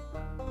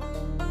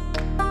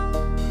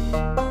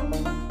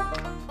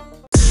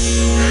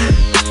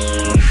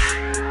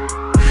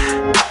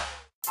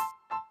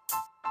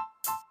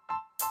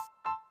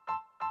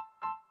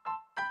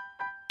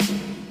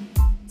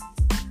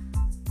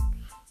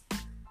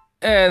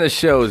 And the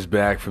show is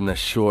back from the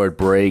short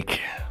break.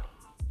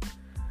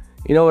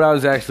 You know what I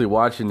was actually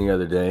watching the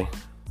other day,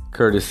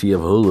 courtesy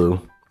of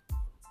Hulu?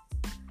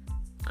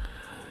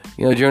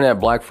 During that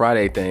Black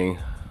Friday thing,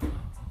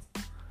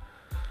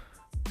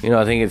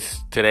 I think it's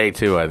today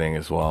too, I think,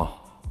 as well.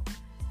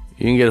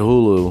 You can get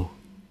Hulu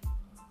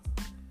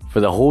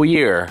for the whole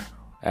year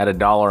at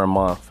 $1 a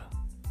month.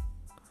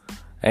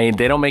 And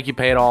they don't make you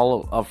pay it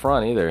all up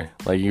front either.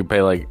 Like, you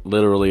pay like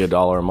literally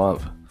 $1 a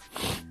month.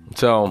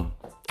 So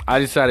I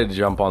decided to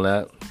jump on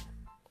that.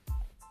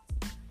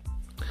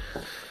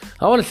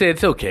 I want to say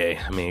it's okay.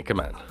 I mean, come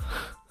on.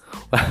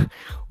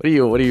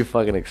 What do you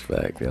fucking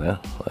expect,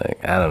 Like,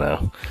 I don't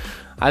know.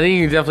 I think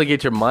you can definitely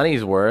get your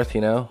money's worth,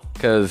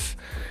 because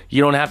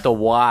you don't have to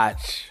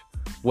watch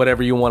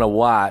whatever you want to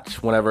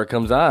watch whenever it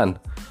comes on.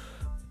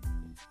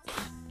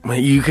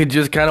 You could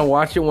just kind of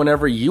watch it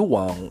whenever you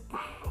want,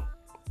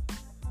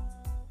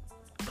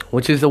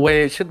 which is the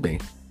way it should be.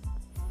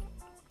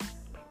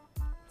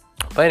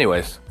 But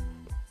anyways,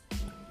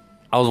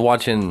 I was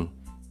watching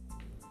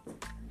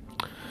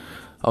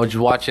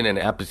an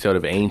episode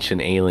of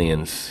Ancient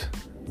Aliens.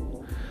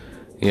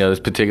 This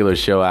particular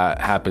show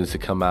happens to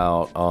come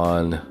out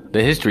on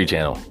the History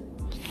Channel.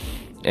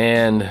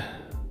 And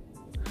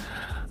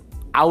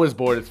I was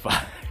bored as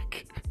fuck.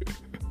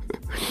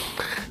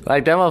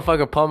 Like, that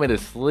motherfucker put me to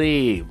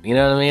sleep. You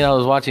know what I mean? I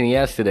was watching it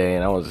yesterday,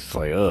 and I was just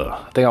like, ugh.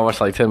 I think I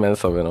watched like 10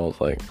 minutes of it, and I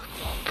was like,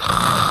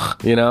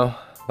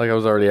 like I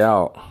was already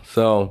out.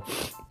 So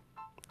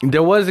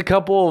there was a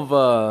couple of,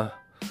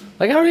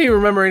 I don't even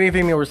remember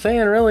anything they were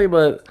saying, really,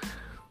 but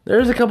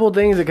there's a couple of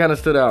things that kind of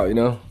stood out,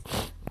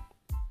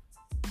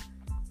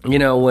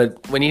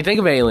 when you think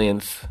of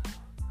aliens,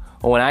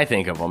 or when I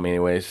think of them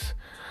anyways,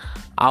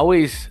 I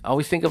always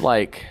think of,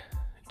 like,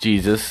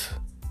 Jesus,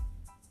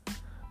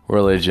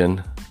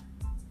 religion,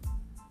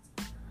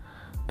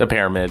 the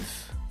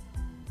pyramids,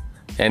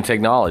 and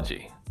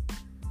technology.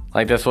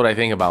 Like, that's what I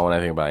think about when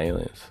I think about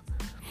aliens.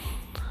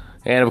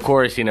 And of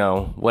course,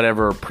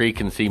 whatever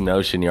preconceived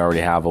notion you already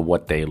have of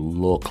what they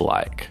look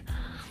like.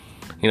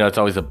 It's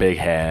always a big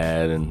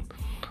head, and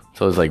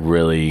it's always like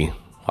really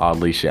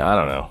oddly shit. I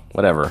don't know.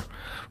 Whatever.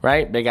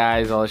 Right? Big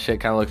eyes, all this shit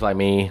kind of looks like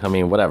me. I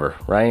mean, whatever.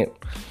 Right?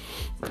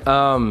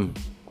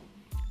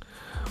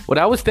 What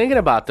I was thinking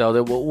about, though,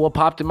 that what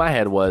popped in my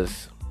head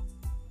was,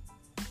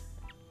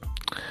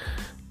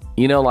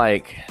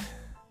 like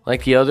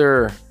the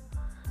other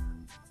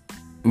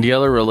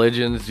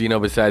religions,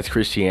 besides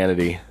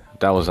Christianity,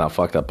 that was not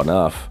fucked up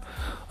enough.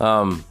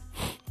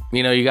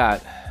 You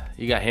got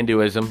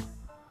Hinduism.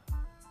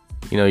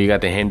 You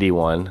got the Hindi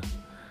one.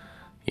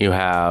 You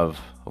have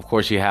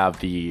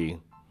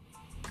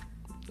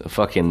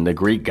the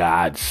Greek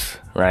gods,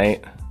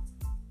 right?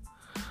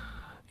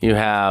 You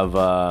have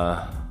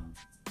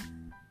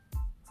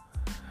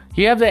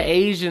the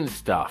Asian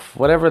stuff,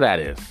 whatever that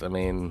is. I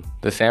mean,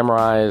 the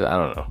samurais, I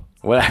don't know.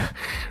 What,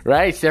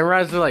 right?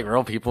 Samurais are like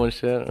real people and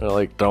shit. We're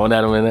like throwing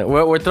them in there.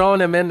 We're throwing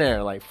them in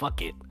there. Like,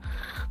 fuck it.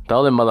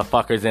 Throw them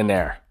motherfuckers in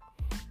there.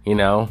 You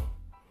know?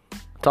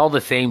 It's all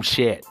the same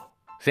shit.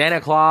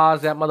 Santa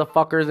Claus, that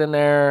motherfucker's in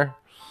there.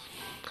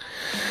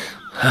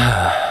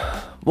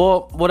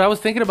 Well, what I was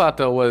thinking about,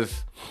 though,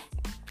 was,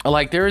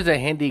 like, there is a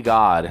Hindi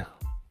god,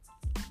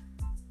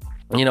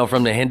 you know,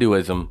 from the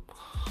Hinduism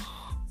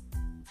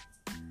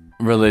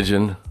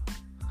religion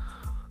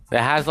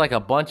that has, like, a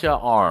bunch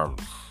of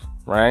arms,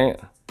 right?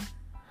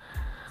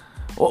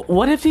 Well,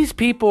 what if these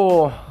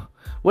people,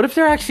 what if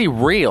they're actually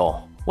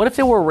real? What if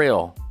they were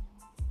real?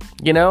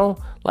 You know?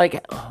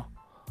 Like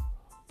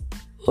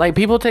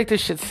people take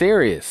this shit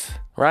serious,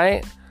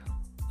 right?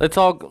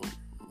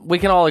 We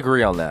can all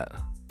agree on that.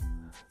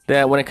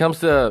 That when it comes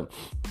to,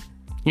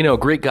 you know,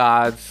 Greek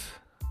gods,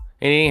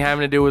 anything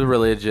having to do with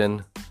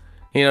religion,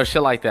 you know,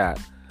 shit like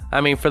that. I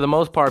mean, for the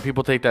most part,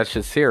 people take that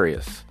shit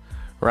serious,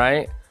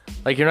 right?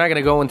 Like, you're not going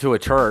to go into a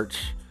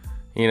church,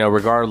 you know,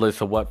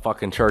 regardless of what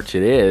fucking church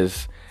it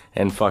is,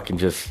 and fucking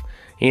just,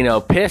 you know,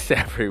 piss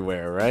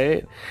everywhere,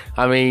 right?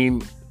 I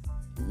mean,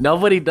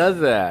 nobody does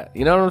that.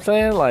 You know what I'm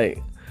saying?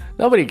 Like,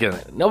 nobody's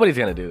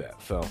gonna do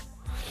that. So,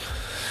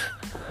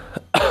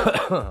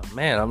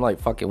 man, I'm like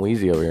fucking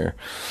wheezy over here.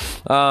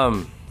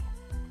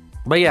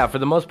 But yeah, for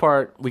the most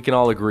part, we can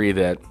all agree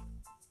that,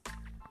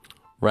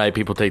 right,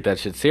 people take that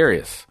shit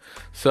serious.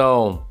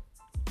 So,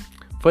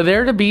 for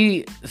there to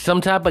be some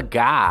type of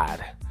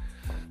God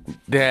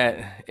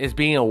that is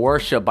being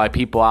worshipped by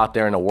people out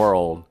there in the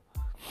world,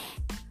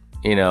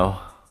 you know,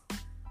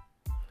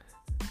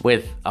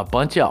 with a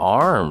bunch of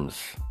arms,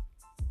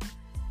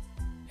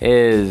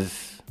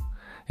 is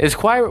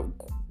quite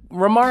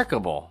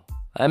remarkable.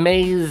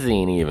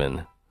 Amazing,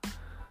 even.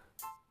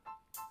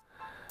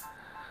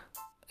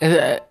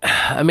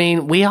 I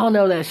mean, we all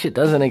know that shit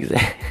doesn't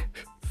exist.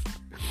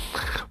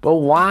 But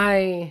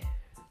why,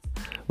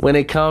 when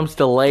it comes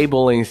to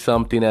labeling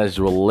something as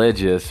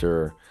religious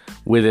or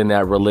within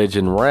that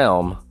religion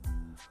realm,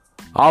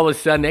 all of a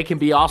sudden they can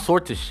be all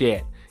sorts of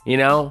shit, you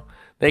know?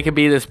 They could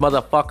be this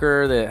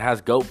motherfucker that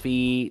has goat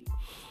feet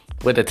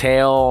with a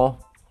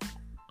tail,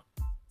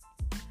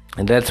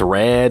 and that's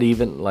red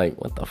even. Like,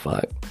 what the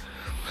fuck?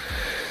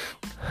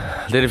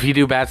 That if you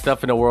do bad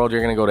stuff in the world,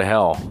 you're gonna go to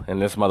hell,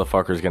 and this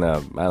motherfucker's gonna,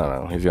 I don't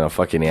know, he's gonna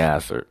fuck you in the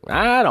ass, or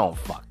I don't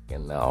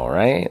fucking know,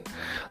 right?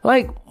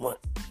 Like,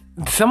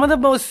 some of the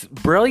most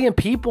brilliant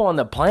people on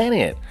the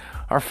planet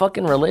are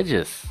fucking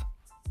religious,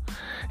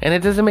 and it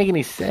doesn't make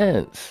any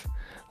sense.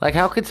 Like,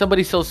 how could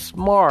somebody so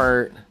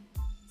smart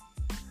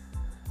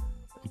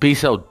be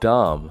so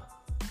dumb?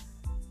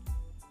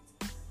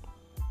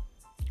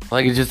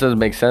 Like, it just doesn't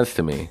make sense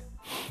to me.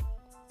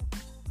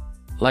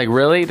 Like,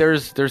 really?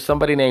 There's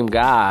somebody named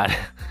God,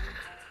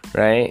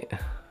 right?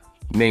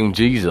 Named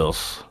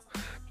Jesus,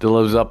 that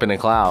lives up in the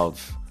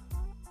clouds.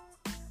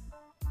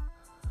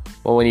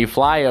 Well, when you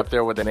fly up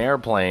there with an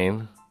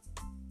airplane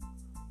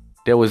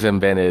that was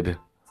invented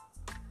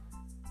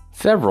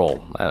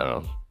several, I don't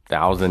know,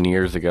 1,000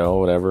 years ago,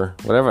 whatever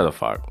the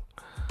fuck.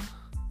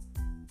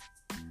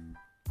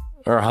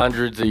 Or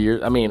hundreds of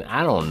years. I mean,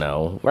 I don't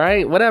know,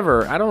 right?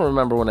 Whatever. I don't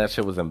remember when that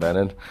shit was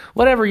invented.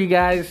 Whatever, you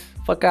guys.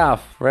 Fuck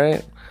off,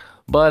 right?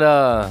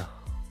 But,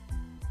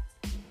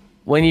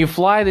 when you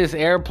fly this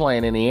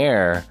airplane in the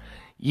air,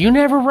 you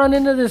never run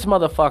into this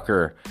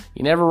motherfucker.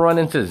 You never run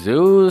into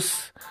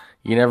Zeus.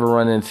 You never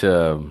run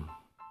into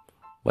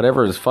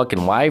whatever his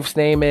fucking wife's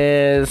name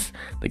is.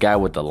 The guy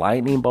with the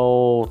lightning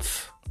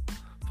bolts.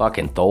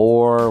 Fucking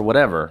Thor.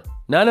 Whatever.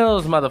 None of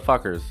those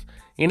motherfuckers.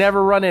 You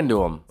never run into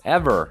them.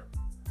 Ever.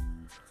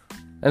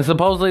 And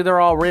supposedly they're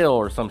all real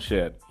or some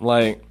shit.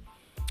 Like,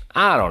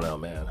 I don't know,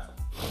 man.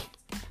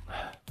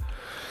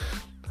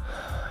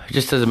 It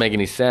just doesn't make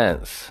any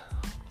sense.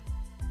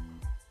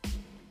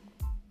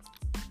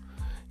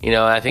 You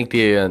know, I think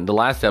the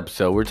last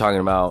episode we were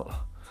talking about,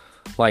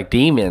 like,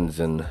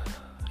 demons and,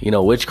 you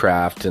know,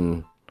 witchcraft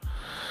and,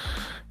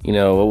 you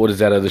know, what is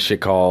that other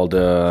shit called?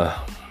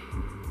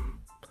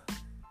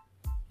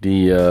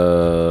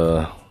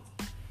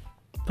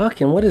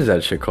 Fucking, what is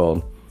that shit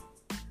called?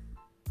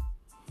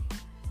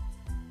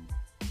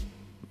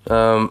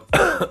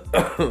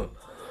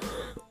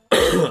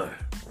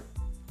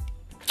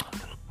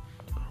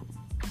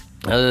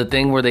 The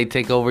thing where they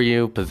take over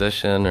you,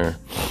 possession, or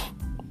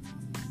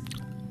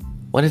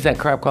what is that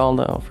crap called?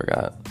 Oh, I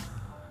forgot.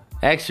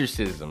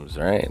 Exorcisms,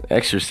 right?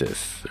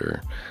 Exorcists,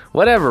 or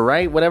whatever,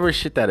 right? Whatever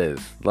shit that is.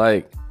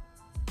 Like,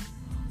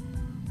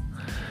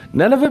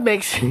 none of it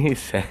makes any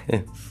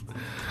sense.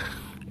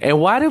 And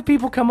why do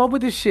people come up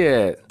with this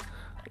shit?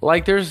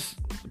 Like, there's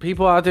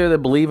people out there that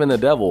believe in the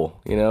devil,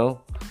 you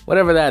know?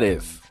 Whatever that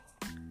is.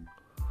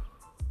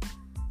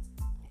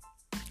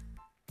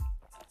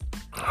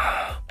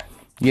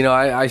 You know,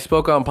 I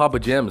spoke on Papa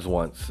Jim's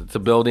once. It's a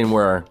building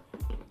where,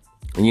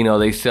 you know,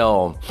 they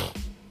sell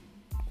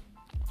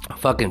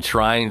fucking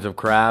shrines of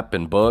crap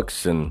and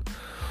books and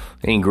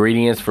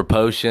ingredients for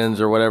potions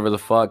or whatever the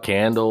fuck,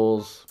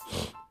 candles.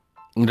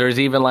 There's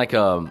even like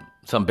some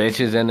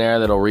bitches in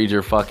there that'll read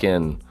your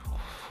fucking,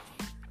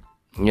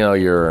 you know,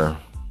 your,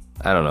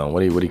 I don't know, what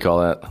do you call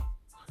that?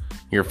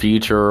 Your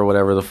future or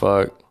whatever the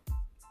fuck.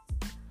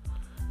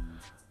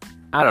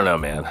 I don't know,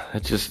 man.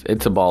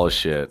 It's a ball of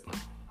shit.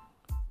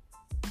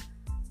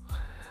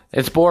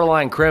 It's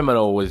borderline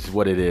criminal is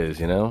what it is,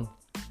 you know?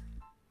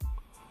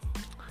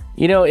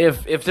 You know,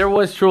 if there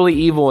was truly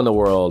evil in the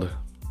world,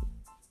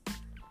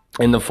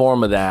 in the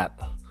form of that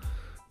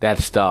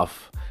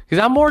stuff,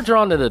 because I'm more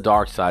drawn to the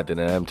dark side than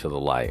I am to the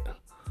light.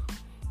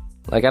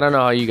 Like, I don't know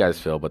how you guys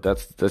feel, but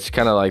that's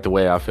kind of like the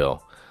way I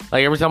feel.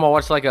 Like, every time I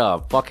watch like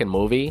a fucking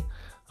movie,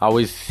 I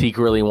always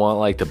secretly want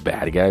like the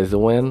bad guys to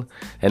win,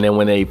 and then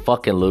when they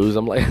fucking lose,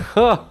 I'm like,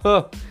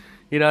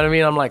 you know what I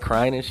mean? I'm like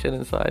crying and shit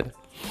inside.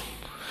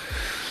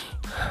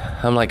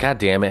 I'm like, God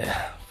damn it,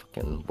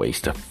 fucking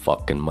waste of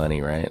fucking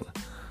money, right?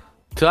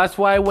 So that's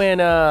why when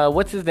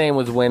what's his name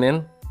was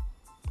winning,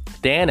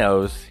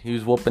 Thanos, he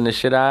was whooping the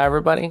shit out of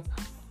everybody.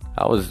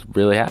 I was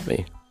really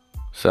happy.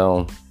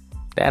 So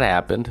that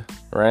happened,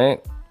 right?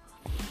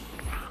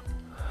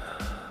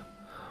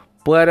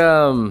 But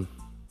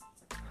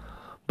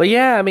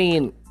yeah, I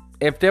mean,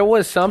 if there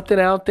was something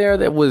out there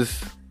that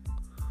was,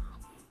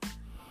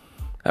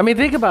 I mean,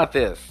 think about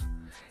this.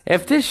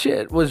 If this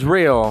shit was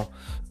real,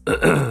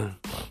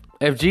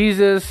 if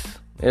Jesus,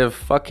 if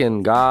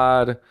fucking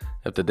God,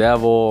 if the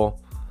devil,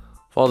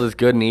 if all this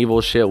good and evil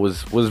shit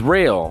was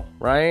real,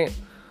 right?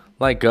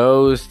 Like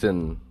ghost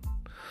and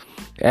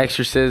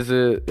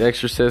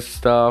exorcist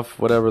stuff,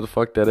 whatever the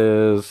fuck that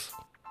is,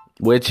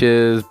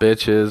 witches,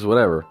 bitches,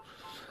 whatever.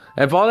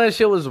 If all that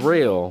shit was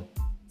real,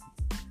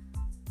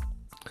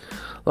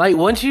 like,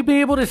 wouldn't you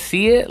be able to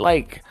see it,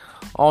 like,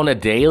 on a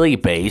daily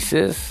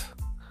basis?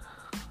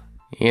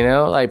 You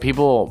know, like,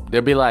 people,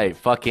 there'd be, like,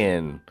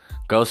 fucking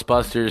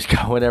Ghostbusters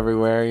going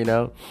everywhere, you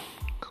know?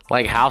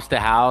 Like, house to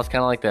house,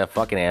 kind of like the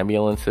fucking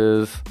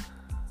ambulances.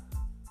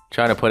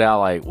 Trying to put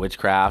out, like,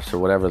 witchcrafts or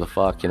whatever the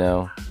fuck, you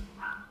know?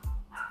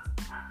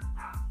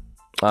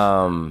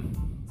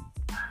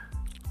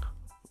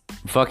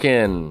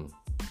 Fucking,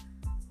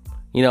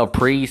 you know,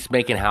 priests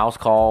making house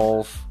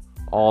calls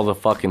all the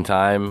fucking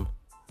time.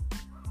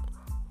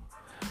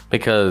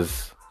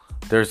 Because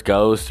there's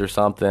ghosts or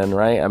something,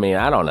 right? I mean,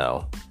 I don't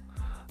know.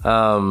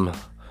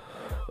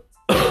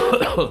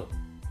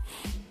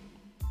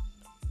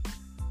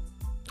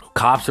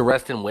 Cops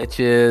arresting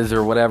witches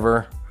or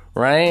whatever,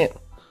 right?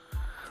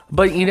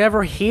 But you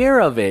never hear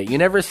of it. You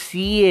never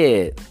see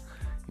it.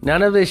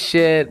 None of this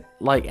shit,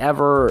 like,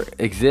 ever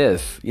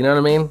exists. You know what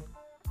I mean?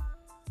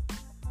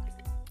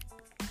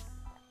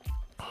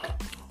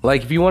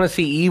 Like, if you want to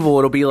see evil,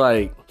 it'll be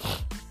like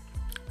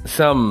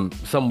some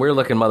weird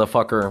looking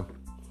motherfucker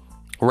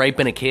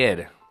raping a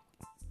kid.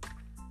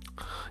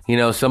 You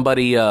know,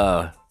 somebody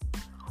running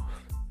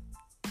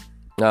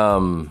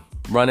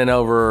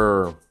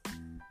over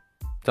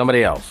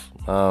somebody else.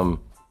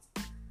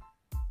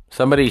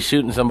 Somebody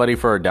shooting somebody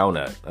for a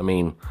donut. I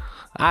mean,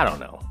 I don't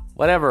know.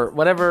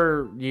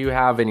 Whatever you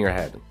have in your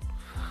head.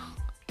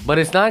 But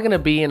it's not going to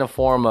be in a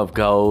form of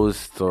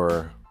ghosts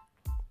or,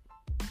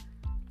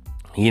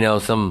 you know,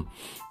 some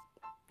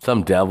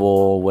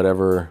devil,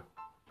 whatever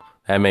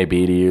that may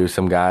be to you.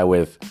 Some guy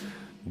with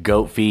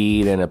goat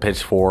feet and a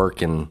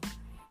pitchfork and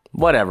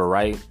whatever,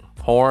 right?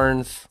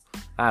 Horns.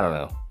 I don't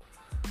know.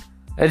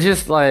 It's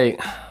just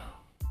like,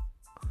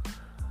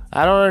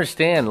 I don't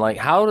understand. Like,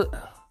 how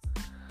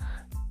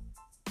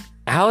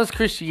is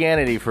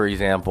Christianity, for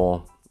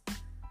example,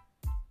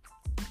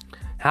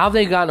 how have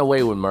they gotten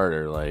away with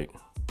murder? Like,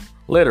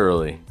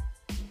 literally.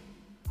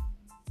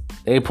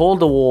 They pulled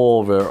the wool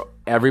over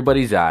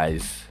everybody's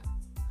eyes.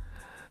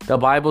 The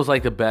Bible's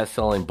like the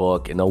best-selling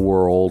book in the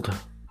world.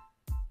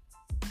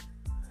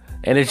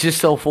 And it's just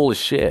so full of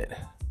shit.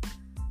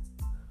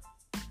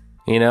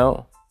 You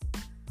know?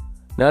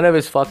 None of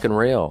it's fucking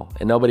real.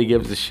 And nobody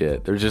gives a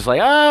shit. They're just like,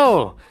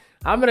 oh,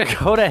 I'm going to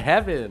go to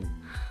heaven.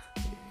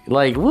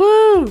 Like,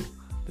 woo!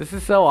 This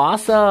is so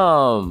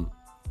awesome.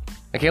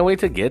 I can't wait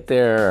to get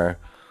there.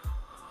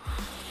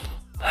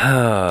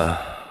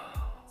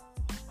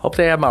 Hope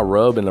they have my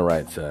robe in the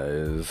right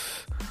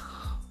size.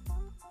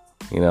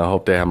 You know,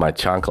 hope they have my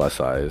chancla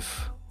size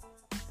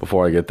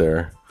before I get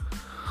there.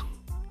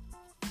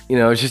 You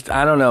know, it's just,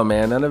 I don't know,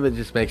 man. None of it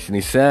just makes any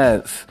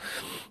sense.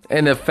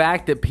 And the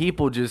fact that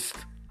people just,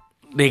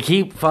 they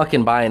keep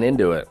fucking buying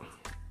into it.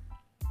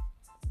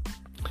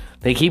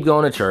 They keep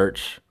going to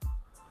church.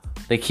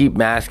 They keep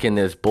masking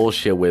this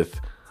bullshit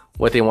with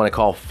what they want to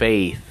call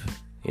faith,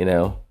 you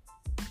know?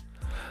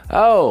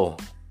 Oh,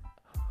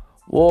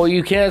 well,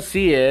 you can't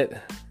see it.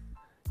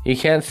 You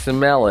can't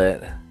smell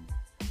it.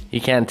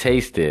 You can't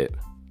taste it.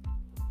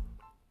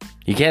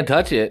 You can't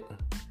touch it.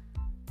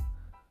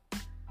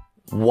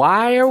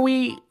 What are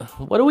we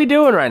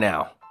doing right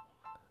now?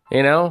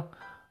 You know?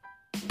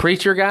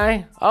 Preacher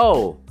guy?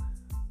 Oh,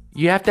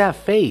 you have to have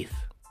faith.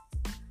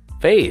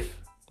 Faith.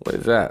 What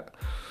is that?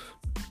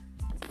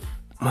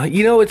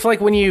 You know, it's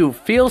like when you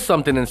feel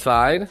something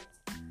inside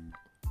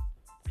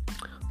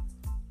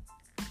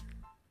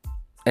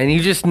and you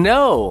just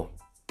know.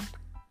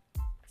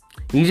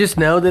 You just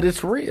know that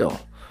it's real.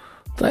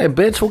 It's like,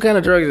 bitch, what kind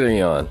of drugs are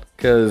you on?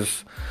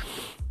 Because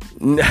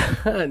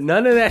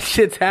none of that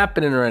shit's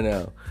happening right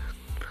now.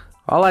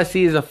 All I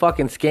see is a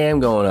fucking scam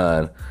going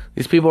on.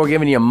 These people are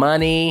giving you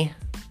money.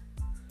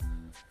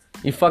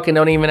 You fucking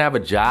don't even have a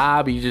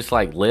job. You just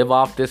like live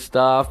off this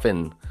stuff,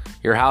 and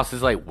your house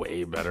is like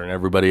way better than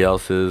everybody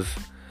else's.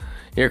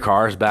 Your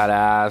car's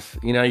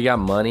badass. You know, you got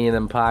money in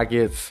them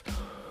pockets.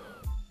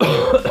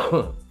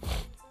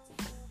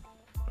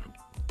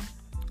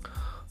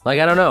 Like,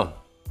 I don't know.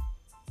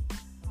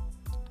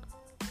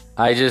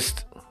 I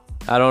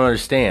don't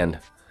understand.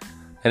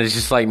 And it's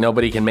just like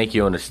nobody can make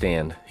you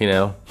understand, you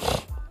know?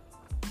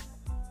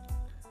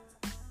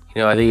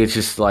 You know, I think it's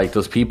just like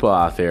those people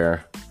out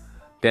there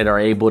that are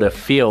able to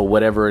feel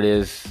whatever it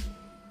is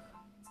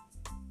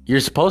you're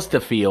supposed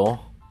to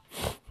feel,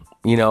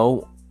 you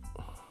know,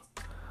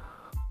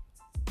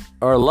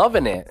 are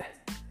loving it.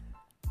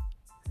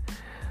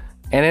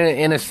 And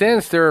in a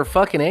sense, they're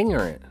fucking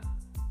ignorant.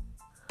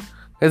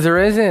 Because there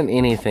isn't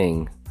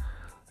anything.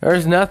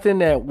 There's nothing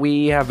that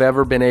we have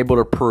ever been able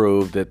to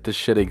prove that this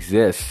shit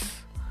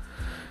exists.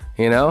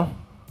 You know?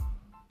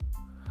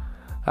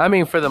 I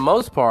mean, for the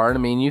most part, I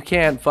mean, you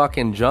can't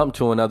fucking jump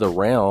to another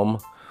realm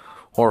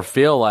or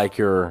feel like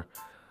you're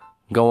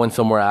going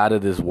somewhere out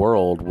of this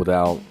world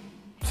without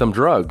some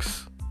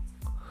drugs.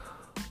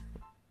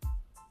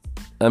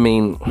 I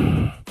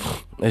mean,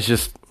 it's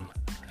just,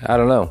 I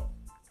don't know.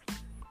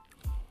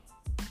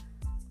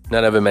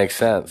 None of it makes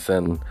sense,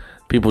 and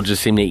people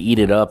just seem to eat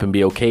it up and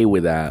be okay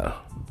with that.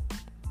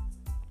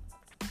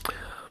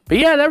 But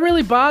yeah, that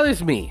really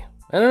bothers me.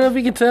 I don't know if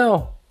you can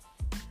tell.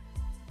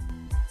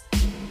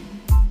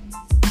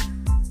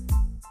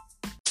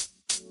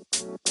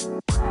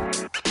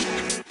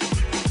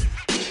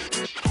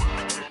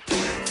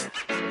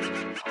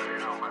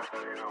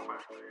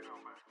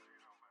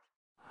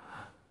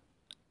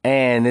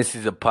 And this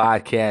is a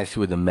podcast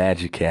where the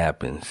magic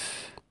happens.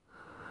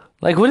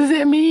 Like, what does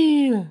that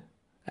mean?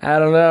 I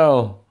don't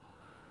know.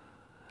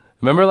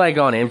 Remember, like,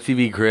 on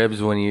MTV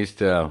Cribs when you used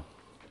to,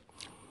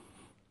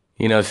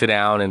 you know, sit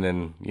down and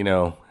then, you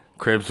know,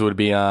 Cribs would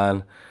be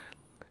on.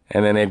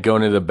 And then they'd go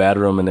into the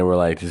bedroom and they were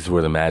like, this is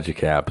where the magic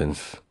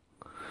happens.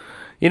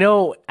 You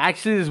know,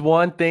 actually, there's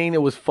one thing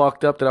that was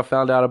fucked up that I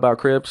found out about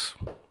Cribs.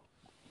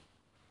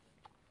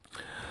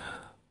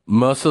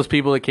 Most of those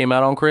people that came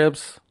out on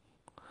Cribs,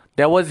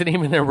 that wasn't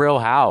even their real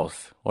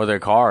house or their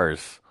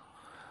cars.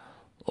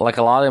 Like,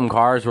 a lot of them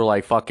cars were,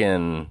 like,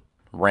 fucking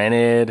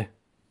rented.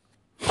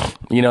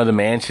 You know, the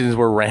mansions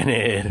were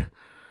rented.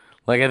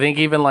 Like, I think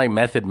even, like,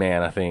 Method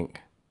Man, I think.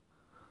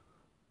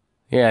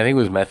 Yeah, I think it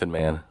was Method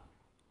Man.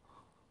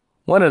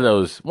 One of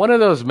those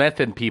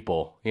method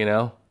people, you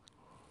know?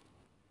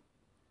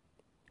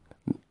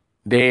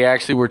 They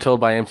actually were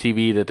told by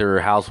MTV that their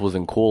house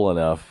wasn't cool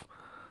enough.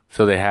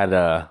 So they had,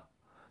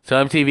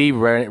 so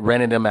MTV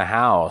rented them a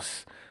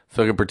house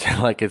so they could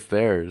pretend like it's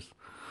theirs.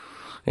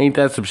 Ain't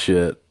that some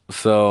shit?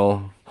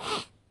 So,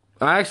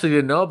 I actually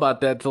didn't know about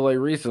that till like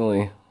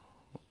recently.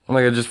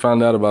 Like, I just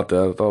found out about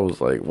that. I thought it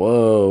was like,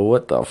 whoa,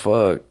 what the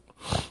fuck?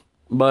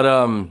 But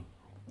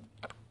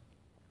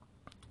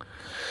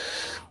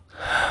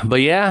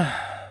yeah.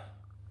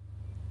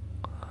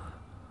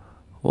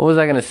 What was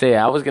I gonna say?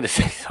 I was gonna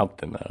say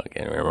something. I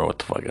can't remember what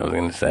the fuck I was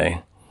gonna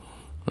say.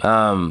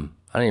 I don't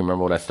even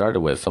remember what I started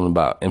with. Something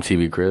about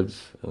MTV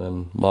Cribs and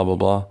then blah blah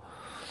blah.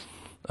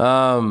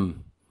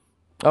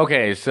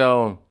 Okay,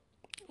 so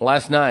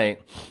last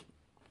night,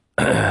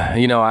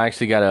 you know, I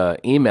actually got an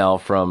email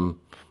from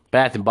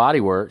Bath and Body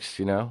Works,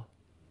 you know.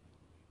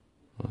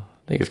 I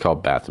think it's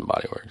called Bath and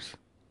Body Works.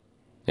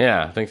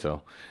 Yeah, I think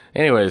so.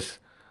 Anyways,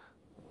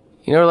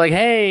 you know, like,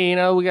 hey, you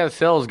know, we got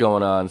sales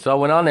going on. So I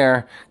went on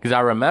there because I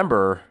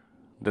remember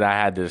that I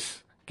had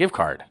this gift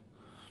card.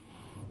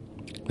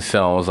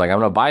 So I was like, I'm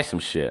going to buy some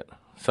shit.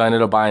 So I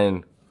ended up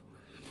buying,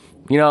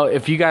 you know,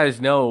 if you guys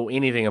know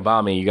anything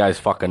about me, you guys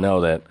fucking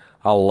know that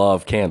I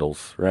love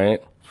candles,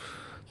 right?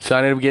 So I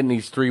ended up getting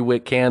these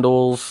 3-wick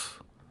candles.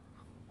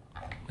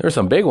 There were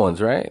some big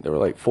ones, right? They were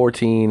like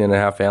 14 and a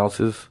half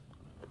ounces.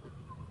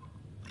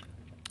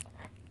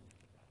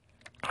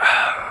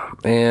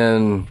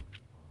 And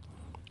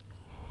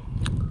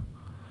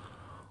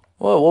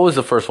what was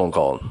the first one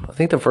called? I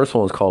think the first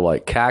one was called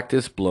like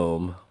Cactus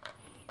Bloom.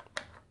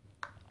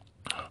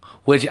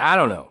 Which, I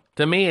don't know.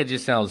 To me, it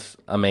just sounds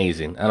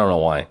amazing. I don't know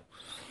why.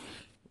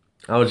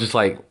 I was just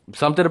like,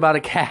 something about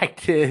a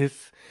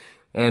cactus.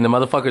 And the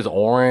motherfucker's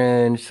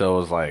orange. So it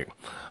was like,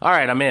 all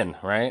right, I'm in,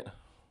 right?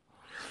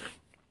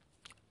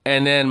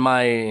 And then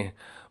my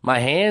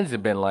hands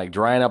have been like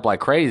drying up like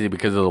crazy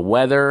because of the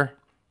weather.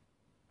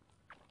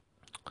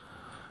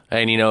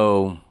 And, you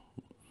know,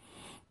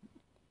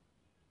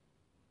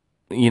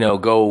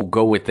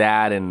 go with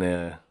that and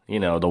the, you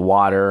know, the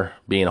water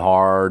being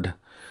hard,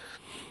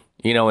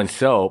 you know, and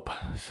soap.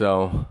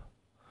 So,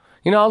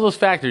 you know, all those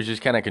factors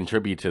just kind of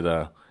contribute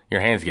to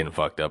your hands getting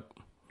fucked up,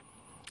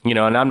 you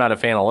know, and I'm not a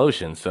fan of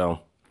lotion. So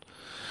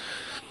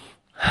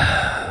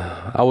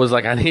I was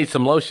like, I need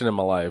some lotion in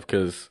my life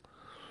because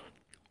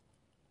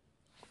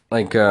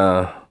like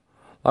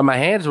my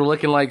hands were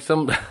looking like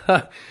some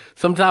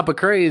type of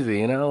crazy,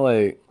 you know,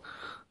 like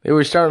they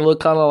were starting to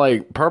look kind of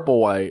like purple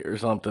white or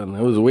something.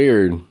 It was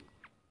weird.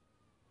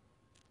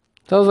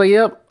 So I was like,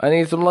 yep, I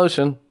need some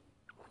lotion.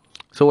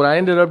 So what I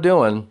ended up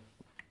doing,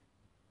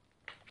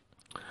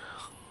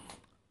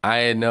 I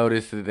had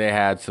noticed that they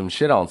had some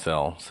shit on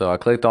sale. So I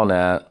clicked on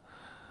that,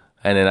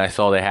 and then I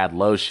saw they had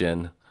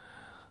lotion,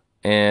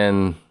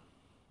 and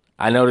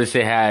I noticed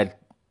they had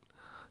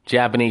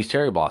Japanese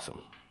cherry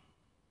blossom.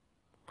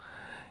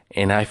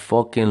 And I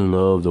fucking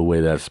love the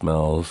way that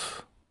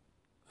smells.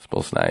 It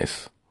smells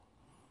nice.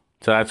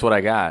 So that's what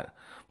I got.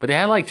 But they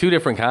had like two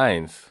different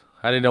kinds.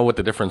 I didn't know what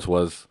the difference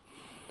was.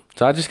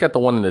 So I just got the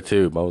one in the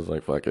tube. I was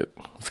like, fuck it.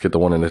 Let's get the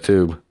one in the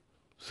tube.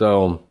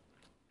 So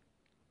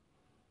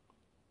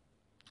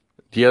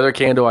the other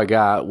candle I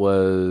got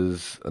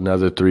was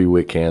another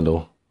 3-wick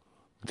candle.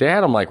 They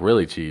had them like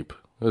really cheap.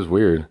 It was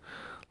weird.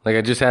 Like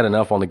I just had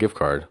enough on the gift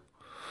card.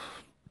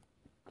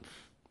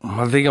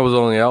 I think I was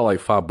only out like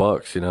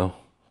 $5, you know,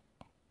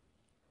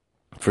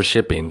 for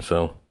shipping.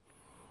 So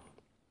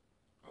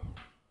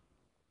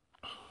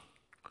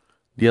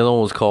the other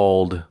one was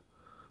called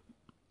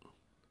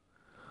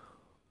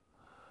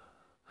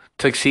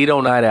Tuxedo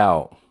Night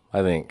Out,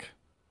 I think.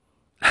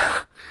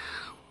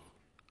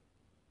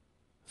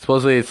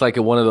 Supposedly it's like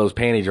one of those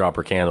panty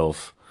dropper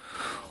candles.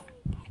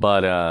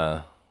 But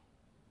I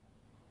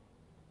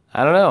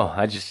don't know.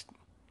 I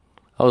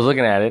was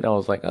looking at it and I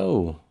was like,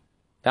 oh,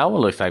 that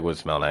one looks like it would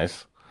smell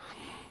nice.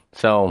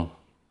 So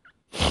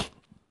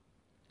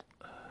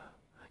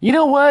you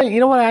know what?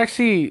 You know what I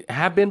actually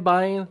have been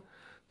buying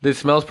that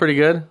smells pretty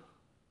good?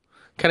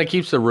 Kind of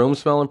keeps the room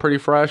smelling pretty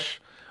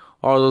fresh.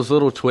 Are those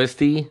little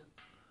twisty?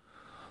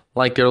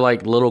 Like they're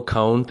like little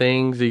cone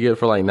things you get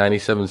for like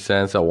 97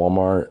 cents at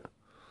Walmart.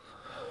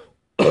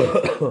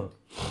 You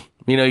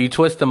know, you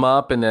twist them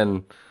up and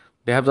then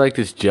they have like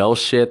this gel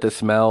shit that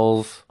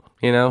smells,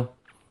 you know?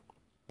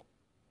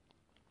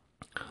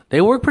 They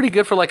work pretty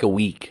good for like a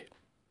week.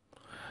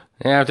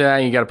 And after that,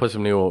 you got to put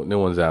some new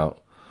ones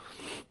out.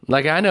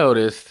 Like I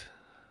noticed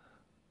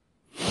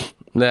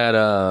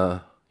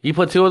that you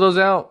put 2 of those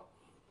out,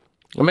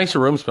 it makes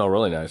your room smell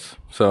really nice.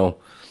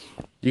 So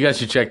you guys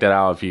should check that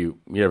out if you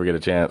ever get a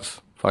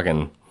chance.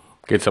 Fucking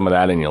get some of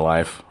that in your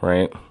life,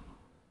 right?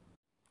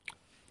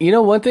 You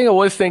know, one thing I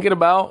was thinking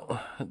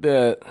about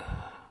that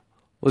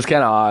was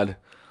kind of odd.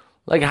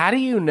 Like, how do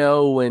you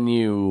know when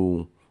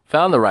you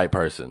found the right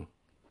person?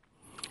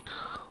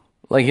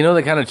 Like, you know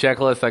the kind of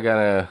checklist I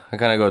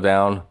kind of go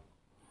down?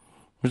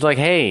 It's like,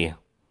 hey,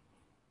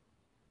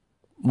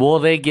 will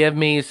they give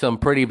me some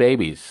pretty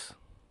babies?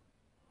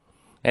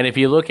 And if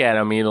you look at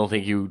them, you don't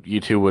think you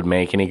two would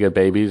make any good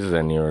babies,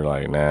 and you're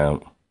like, nah.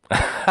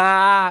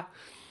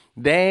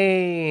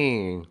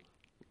 Dang.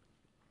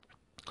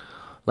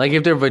 Like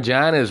if their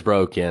vagina is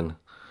broken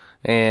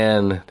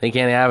and they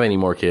can't have any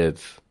more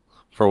kids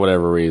for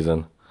whatever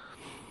reason.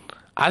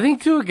 I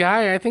think to a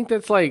guy, I think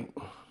that's like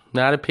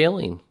not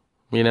appealing,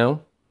 you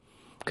know?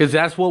 Because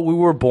that's what we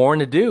were born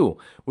to do.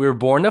 We were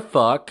born to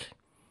fuck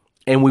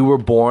and we were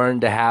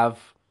born to have,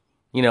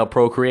 you know,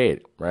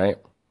 procreate, right?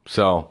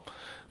 So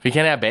if you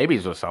can't have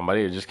babies with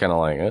somebody, it's just kind of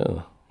like,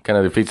 kind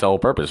of defeats the whole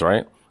purpose,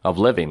 right? Of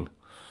living.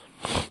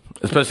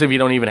 Especially if you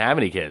don't even have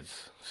any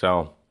kids.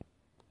 So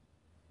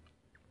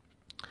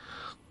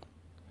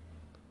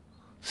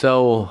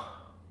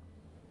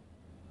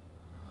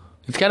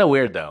it's kind of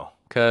weird though,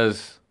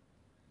 because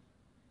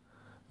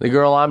the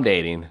girl I'm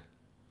dating,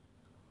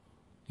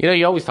 you know,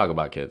 you always talk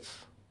about kids.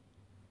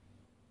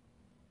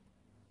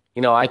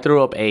 You know, I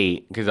threw up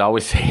 8 because I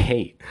always say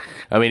 8.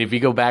 I mean, if you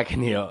go back in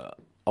the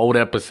old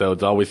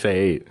episodes, I always say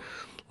 8.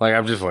 Like,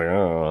 I'm just like,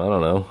 oh, I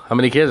don't know. How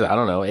many kids? I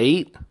don't know.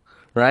 8?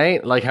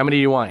 Right? Like, how many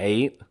do you want?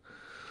 8?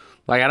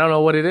 Like, I don't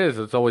know what it is.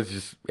 It's always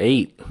just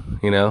 8,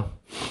 you know?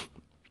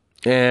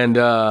 And,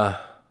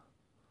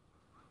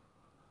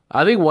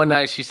 I think one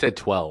night she said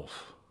 12,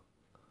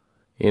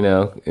 you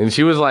know, and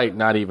she was like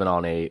not even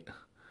on 8.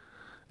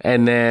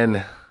 And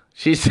then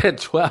she said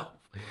 12.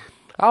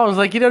 I was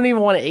like, you don't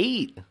even want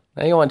 8.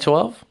 Now you want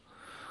 12?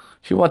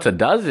 She wants a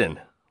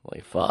dozen.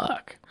 Like,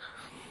 fuck.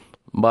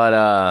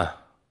 But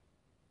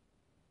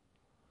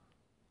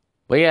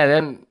yeah,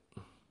 then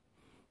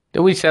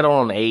we settled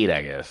on 8,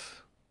 I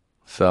guess.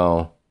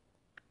 So,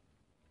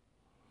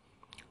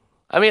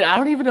 I mean, I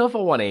don't even know if I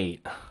want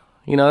 8.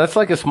 You know, that's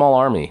like a small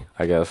army,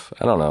 I guess.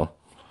 I don't know.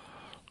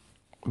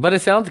 But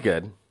it sounds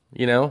good,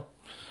 you know?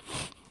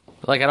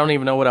 Like, I don't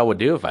even know what I would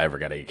do if I ever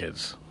got 8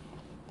 kids.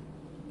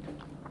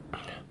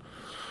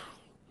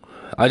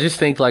 I just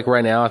think, like,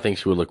 right now, I think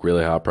she would look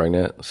really hot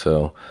pregnant.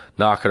 So,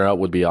 knocking her up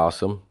would be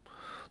awesome.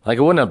 Like,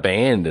 I wouldn't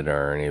abandon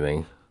her or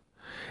anything.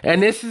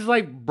 And this is,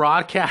 like,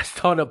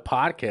 broadcast on a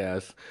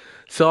podcast.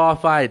 So,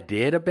 if I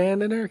did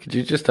abandon her, could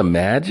you just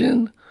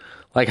imagine?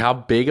 Like, how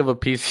big of a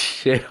piece of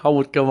shit I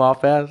would come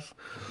off as?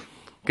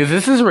 Because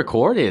this is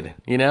recorded,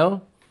 you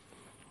know?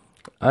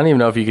 I don't even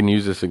know if you can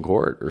use this in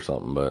court or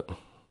something, but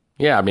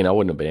yeah, I mean, I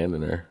wouldn't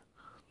abandon her.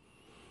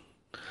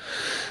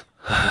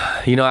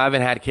 You know, I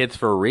haven't had kids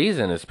for a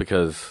reason. It's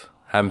because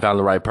I haven't found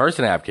the right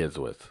person to have kids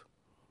with,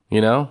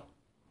 you know?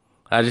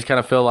 I just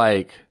kind of feel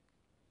like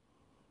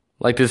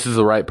this is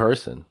the right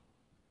person.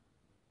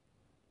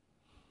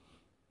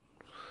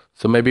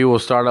 So maybe we'll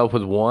start off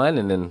with one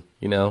and then,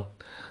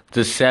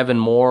 the 7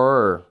 more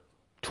or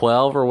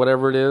 12 or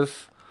whatever it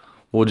is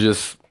will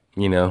just,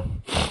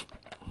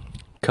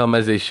 come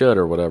as they should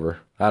or whatever.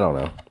 I don't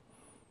know.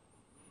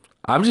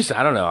 I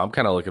don't know. I'm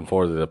kind of looking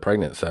forward to the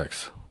pregnant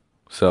sex.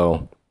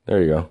 So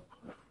there you go.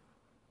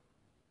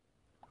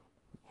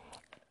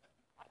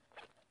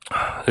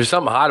 There's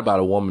something hot about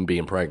a woman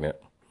being pregnant.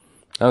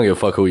 I don't give a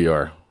fuck who you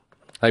are.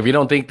 Like, if you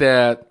don't think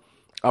that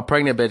a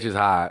pregnant bitch is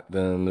hot,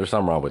 then there's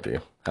something wrong with you.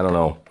 I don't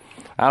know.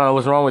 I don't know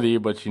what's wrong with you,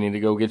 but you need to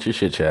go get your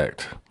shit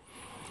checked.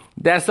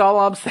 That's all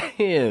I'm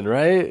saying,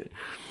 right?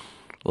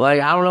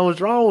 Like, I don't know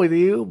what's wrong with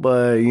you,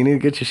 but you need to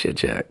get your shit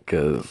checked,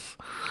 because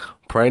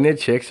pregnant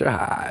chicks are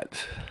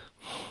hot.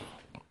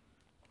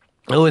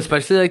 Oh,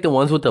 especially like the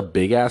ones with the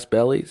big ass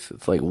bellies.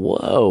 It's like,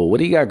 whoa, what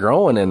do you got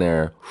growing in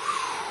there?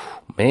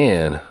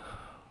 Man.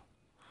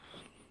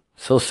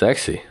 So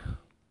sexy.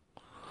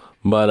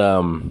 But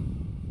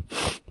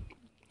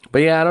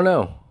yeah, I don't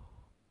know.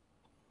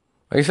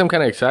 I guess I'm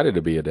kind of excited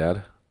to be a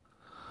dad.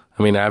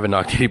 I mean, I haven't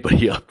knocked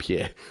anybody up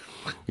yet,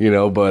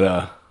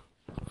 but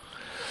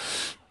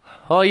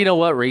oh, you know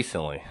what?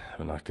 Recently, I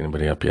haven't knocked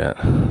anybody up yet.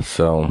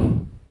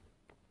 So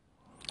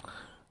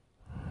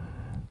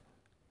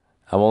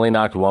I've only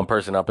knocked one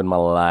person up in my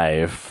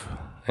life,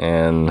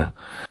 and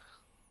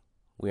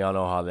we all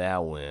know how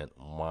that went.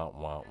 Wah,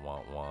 wah,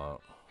 wah, wah.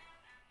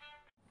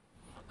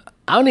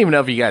 I don't even know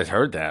if you guys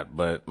heard that,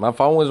 but my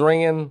phone was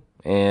ringing,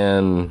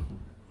 and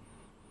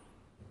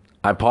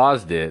I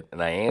paused it,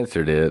 and I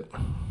answered it,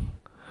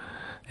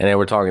 and they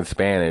were talking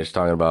Spanish,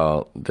 talking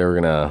about they were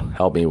going to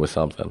help me with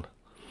something.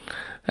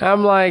 And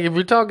I'm like, if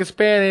you're talking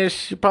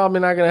Spanish, you're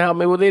probably not going to help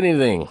me with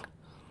anything,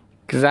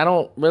 because I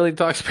don't really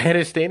talk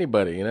Spanish to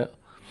anybody,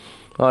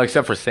 Well,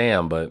 except for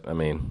Sam, but, I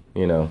mean,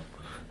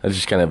 that's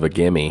just kind of a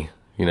gimme,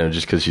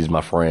 just because she's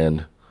my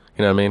friend,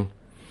 you know what I mean?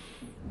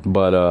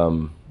 But,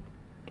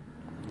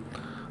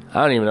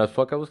 I don't even know what the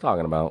fuck I was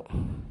talking about.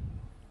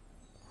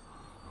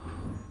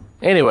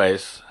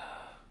 Anyways,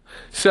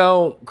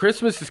 so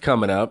Christmas is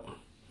coming up.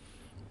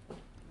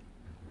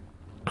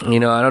 I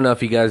don't know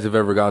if you guys have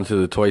ever gone to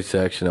the toy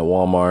section at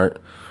Walmart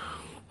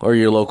or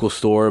your local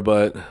store,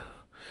 but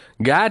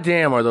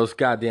goddamn are those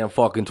goddamn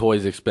fucking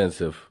toys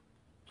expensive.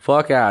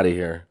 Fuck out of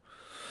here.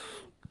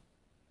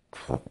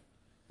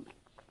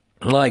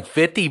 Like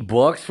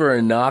 $50 for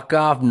a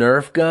knockoff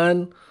Nerf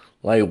gun?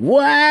 Like,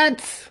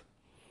 what?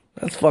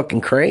 That's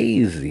fucking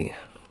crazy.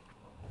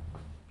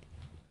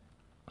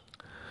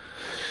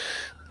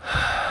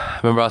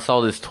 Remember I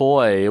saw this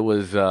toy. It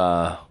was,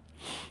 what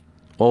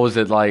was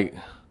it, like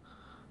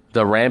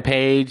the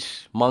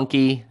Rampage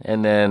monkey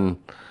and then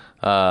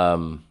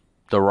The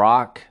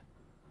Rock.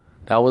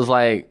 That was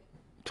like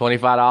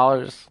 $25.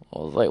 I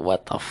was like,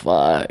 what the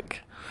fuck?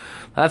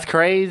 That's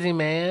crazy,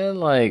 man.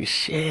 Like,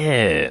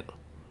 shit.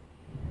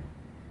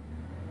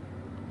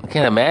 I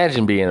can't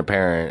imagine being a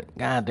parent.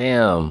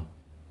 Goddamn.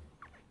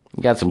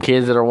 You got some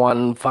kids that are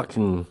wanting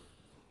fucking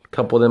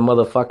couple of them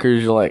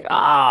motherfuckers. You're like,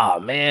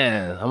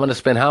 man, I'm gonna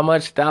spend how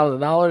much?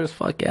 $1,000?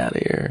 Fuck out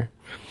of here.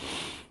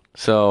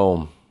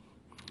 So,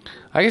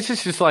 I guess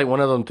it's just like one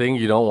of them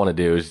things you don't want to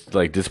do is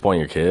like disappoint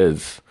your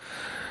kids.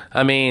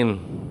 I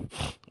mean,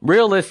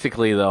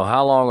 realistically though,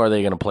 how long are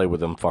they gonna play with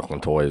them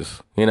fucking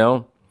toys? You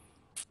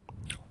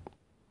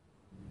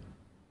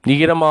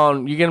get them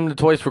the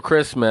toys for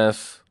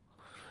Christmas,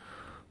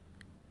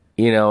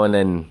 and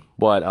then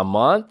what? A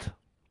month?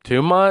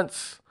 2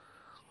 months?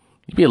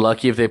 You'd be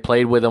lucky if they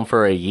played with them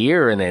for a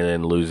year and they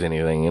didn't lose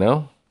anything,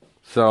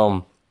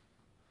 So,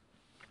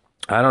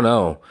 I don't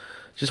know.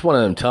 Just one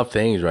of them tough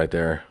things right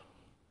there.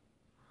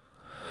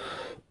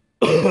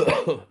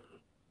 I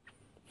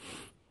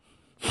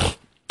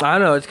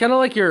don't know. It's kind of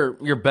like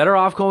you're better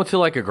off going to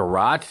like a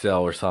garage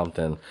sale or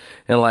something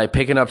and like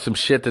picking up some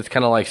shit that's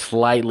kind of like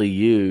slightly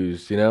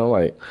used,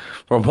 like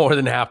for more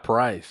than half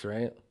price,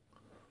 right?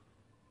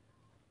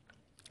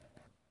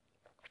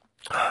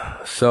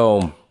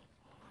 So,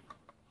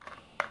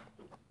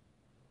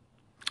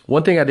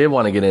 one thing I did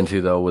want to get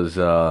into though was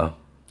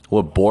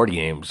what board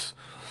games.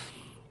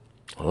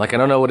 Like, I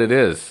don't know what it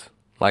is.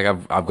 Like,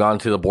 I've gone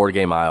to the board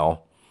game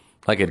aisle,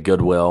 like at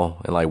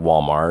Goodwill and like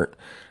Walmart,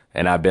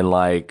 and I've been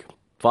like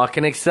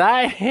fucking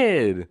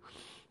excited,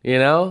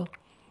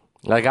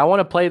 Like, I want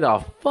to play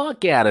the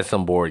fuck out of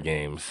some board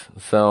games.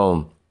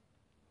 So,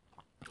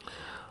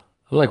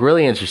 I'm like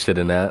really interested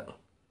in that.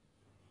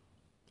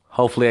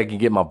 Hopefully I can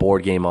get my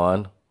board game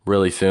on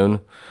really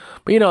soon.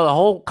 But, the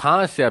whole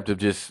concept of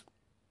just,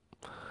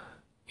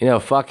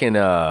 fucking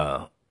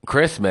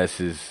Christmas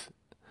is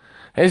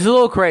a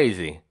little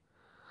crazy.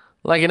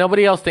 Like,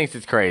 nobody else thinks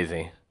it's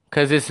crazy.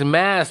 Because it's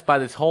masked by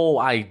this whole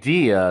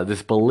idea,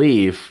 this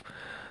belief,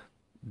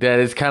 that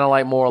is kind of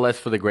like more or less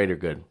for the greater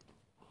good.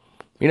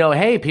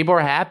 Hey, people are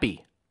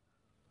happy.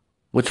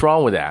 What's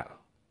wrong with that?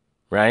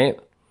 Right?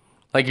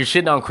 Like, you're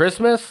shitting on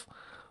Christmas?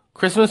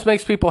 Christmas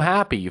makes people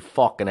happy, you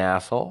fucking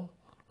asshole.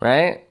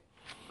 Right?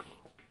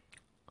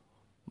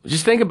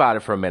 Just think about it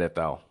for a minute,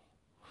 though.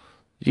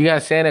 You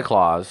got Santa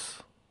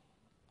Claus.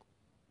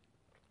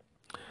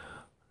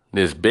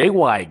 This big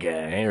white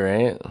guy,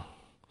 right?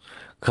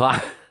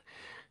 Cli-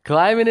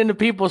 Climbing into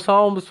people's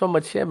homes from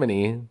a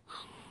chimney,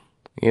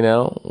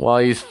 while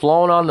he's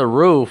flown on the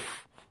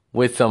roof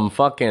with some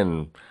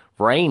fucking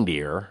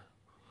reindeer.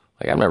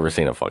 Like, I've never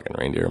seen a fucking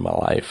reindeer in my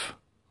life.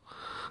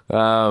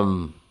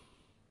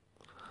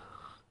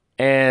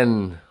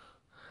 And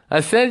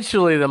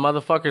essentially the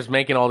motherfucker's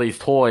making all these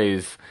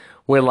toys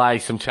with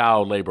like some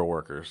child labor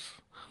workers.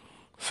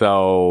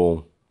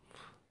 So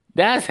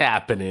that's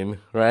happening,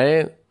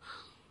 right?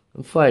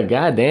 It's like,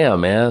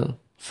 goddamn, man.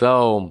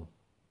 So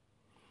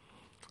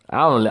I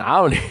don't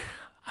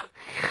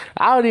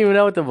I don't even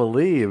know what to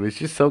believe. It's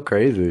just so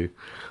crazy.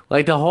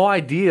 Like, the whole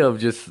idea of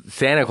just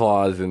Santa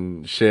Claus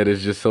and shit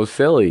is just so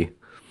silly.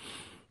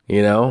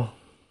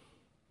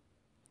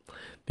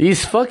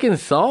 These fucking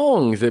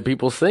songs that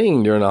people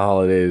sing during the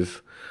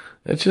holidays.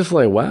 It's just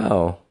like,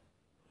 wow.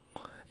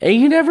 And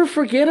you never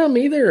forget them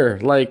either.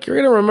 Like, you're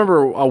going to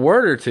remember a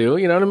word or two,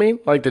 you know what I mean?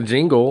 Like the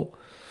jingle.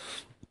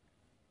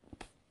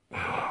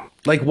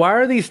 Like, why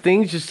are these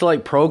things just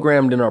like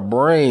programmed in our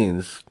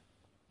brains?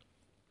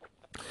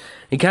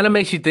 It kind of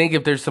makes you think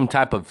if there's some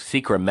type of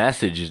secret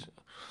message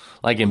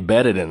like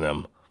embedded in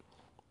them.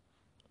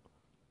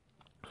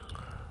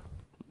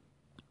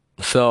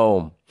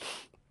 So,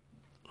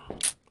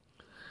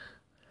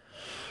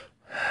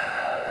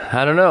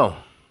 I don't know.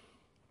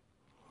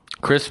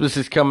 Christmas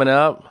is coming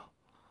up.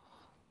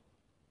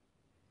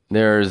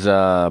 There's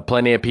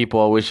plenty of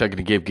people I wish I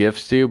could give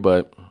gifts to,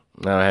 but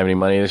I don't have any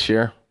money this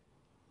year.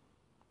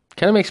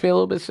 Kind of makes me a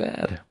little bit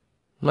sad.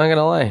 I'm not going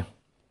to lie.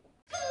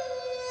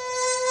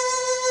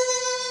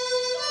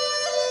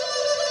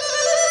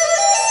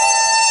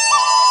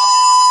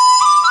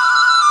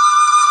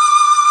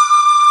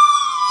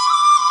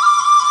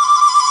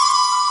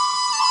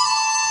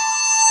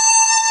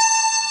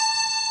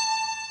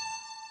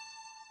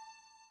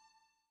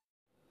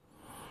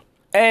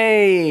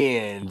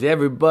 And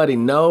everybody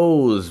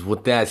knows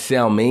what that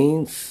sound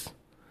means.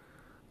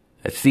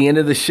 That's the end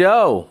of the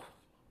show.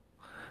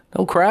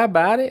 Don't cry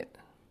about it.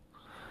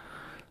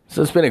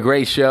 So it's been a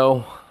great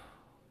show.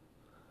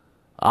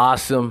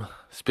 Awesome.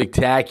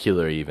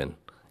 Spectacular even.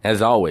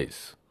 As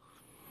always.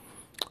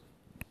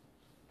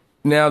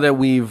 Now that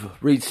we've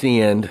reached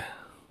the end,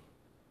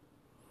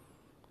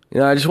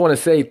 I just want to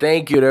say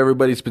thank you to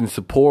everybody who's been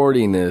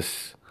supporting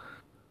this.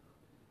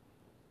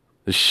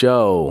 The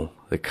show.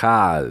 The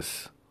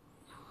cause.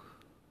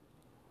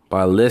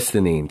 By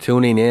listening.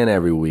 Tuning in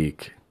every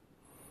week.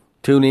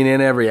 Tuning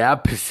in every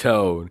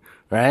episode.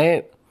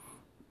 Right?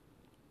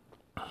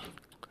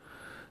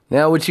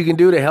 Now, what you can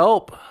do to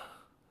help,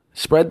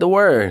 spread the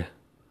word.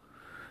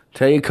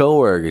 Tell your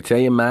coworker, tell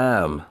your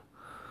mom,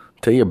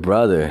 tell your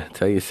brother,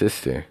 tell your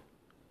sister,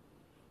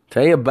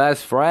 tell your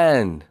best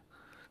friend.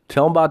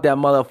 Tell them about that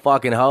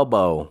motherfucking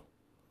hobo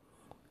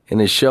in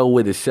the show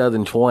with the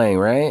southern twang,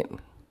 right?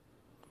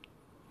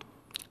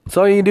 That's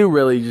all you can do,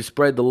 really, just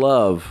spread the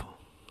love.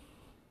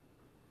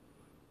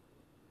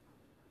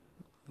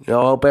 I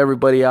hope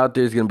everybody out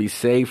there is going to be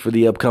safe for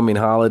the upcoming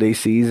holiday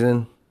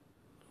season.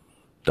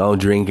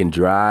 Don't drink and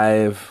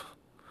drive.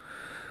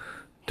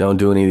 Don't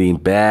do anything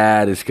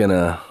bad. It's going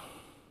to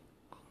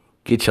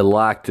get you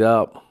locked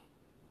up.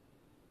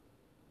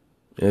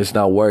 And it's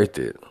not worth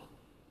it.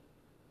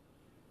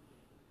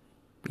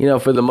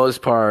 For the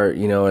most part,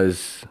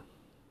 as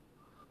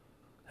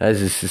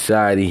a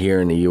society here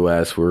in the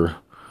U.S., we're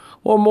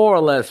more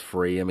or less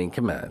free. I mean,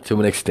 come on, to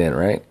an extent,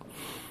 right?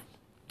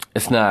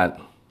 It's not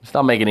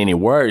making it any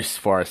worse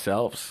for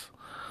ourselves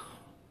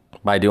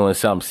by doing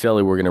something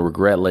silly we're going to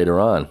regret later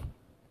on.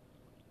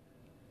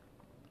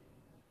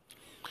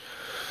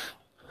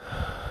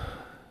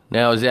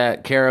 Now, as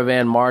that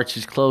caravan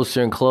marches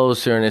closer and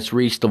closer and it's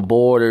reached the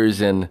borders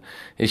and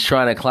it's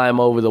trying to climb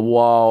over the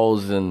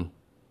walls and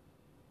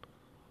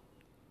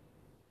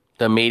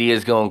the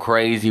media's going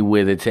crazy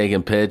with it,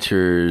 taking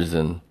pictures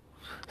and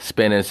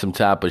spinning some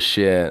type of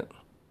shit.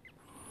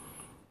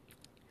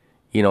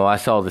 I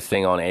saw this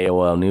thing on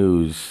AOL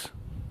News.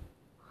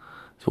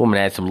 This woman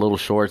had some little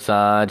shorts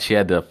on. She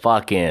had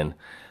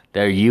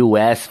their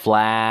U.S.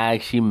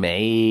 flag she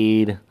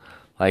made,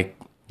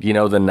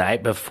 the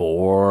night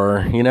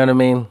before. You know what I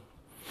mean?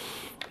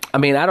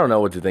 I don't know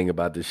what to think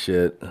about this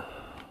shit.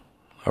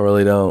 I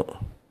really don't.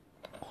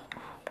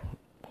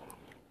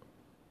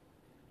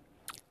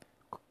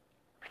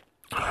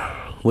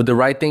 Would the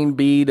right thing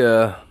be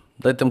to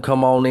let them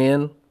come on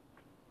in?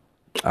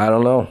 I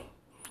don't know.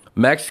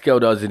 Mexico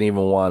doesn't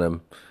even want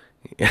him.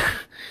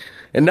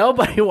 And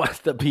nobody wants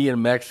to be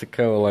in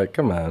Mexico. Like,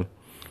 come on.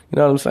 You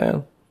know what I'm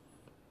saying?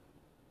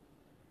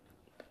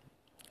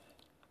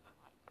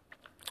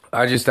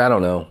 I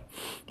don't know.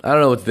 I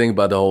don't know what to think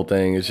about the whole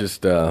thing. It's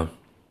just,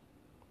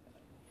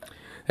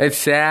 it's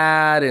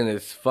sad and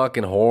it's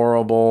fucking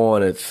horrible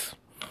and it's,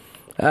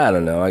 I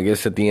don't know. I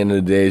guess at the end of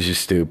the day, it's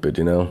just stupid,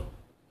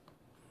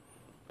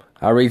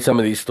 I read some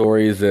of these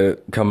stories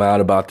that come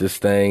out about this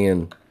thing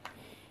and,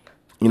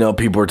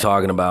 people are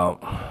talking about,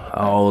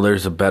 oh,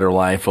 there's a better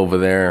life over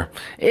there.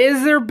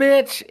 Is there,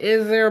 bitch?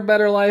 Is there a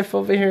better life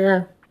over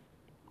here?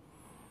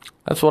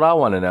 That's what I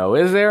want to know.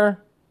 Is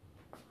there?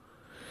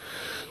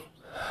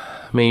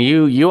 I mean,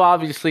 you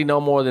obviously know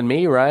more than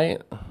me,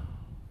 right?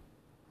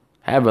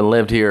 Haven't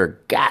lived here a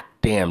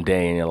goddamn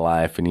day in your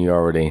life, and you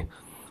already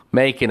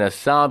making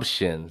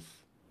assumptions.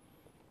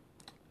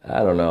 I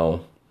don't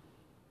know.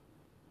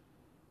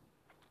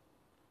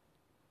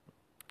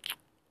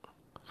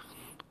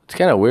 It's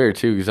kind of weird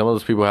too, because some of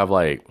those people have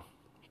like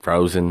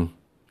Frozen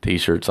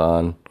T-shirts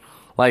on,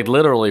 like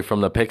literally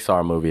from the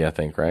Pixar movie, I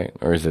think, right?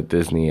 Or is it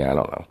Disney? I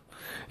don't know.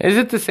 Is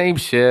it the same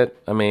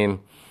shit? I mean,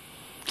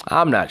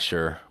 I'm not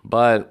sure,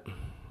 but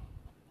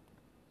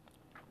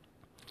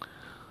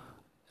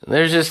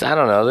there's just, I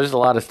don't know. There's a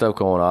lot of stuff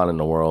going on in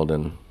the world,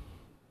 and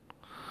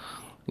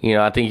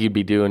I think you'd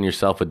be doing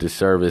yourself a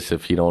disservice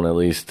if you don't at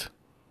least,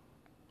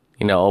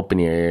 open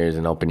your ears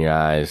and open your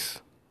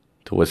eyes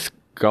to what's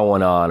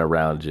going on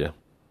around you.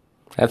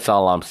 That's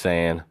all I'm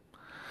saying.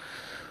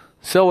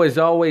 So as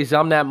always,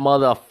 I'm that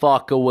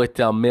motherfucker with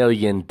the $1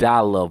 million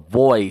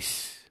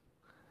voice.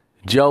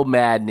 Joe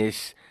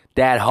Madness,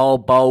 that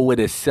hobo with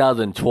a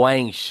southern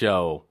twang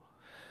show.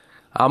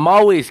 I'm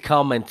always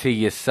coming to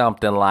you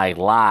something like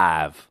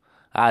live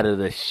out of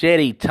the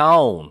shitty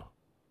tone.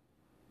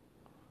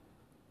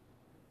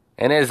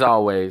 And as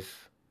always,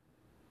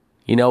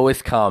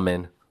 it's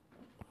coming.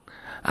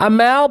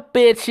 I'm out,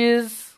 bitches.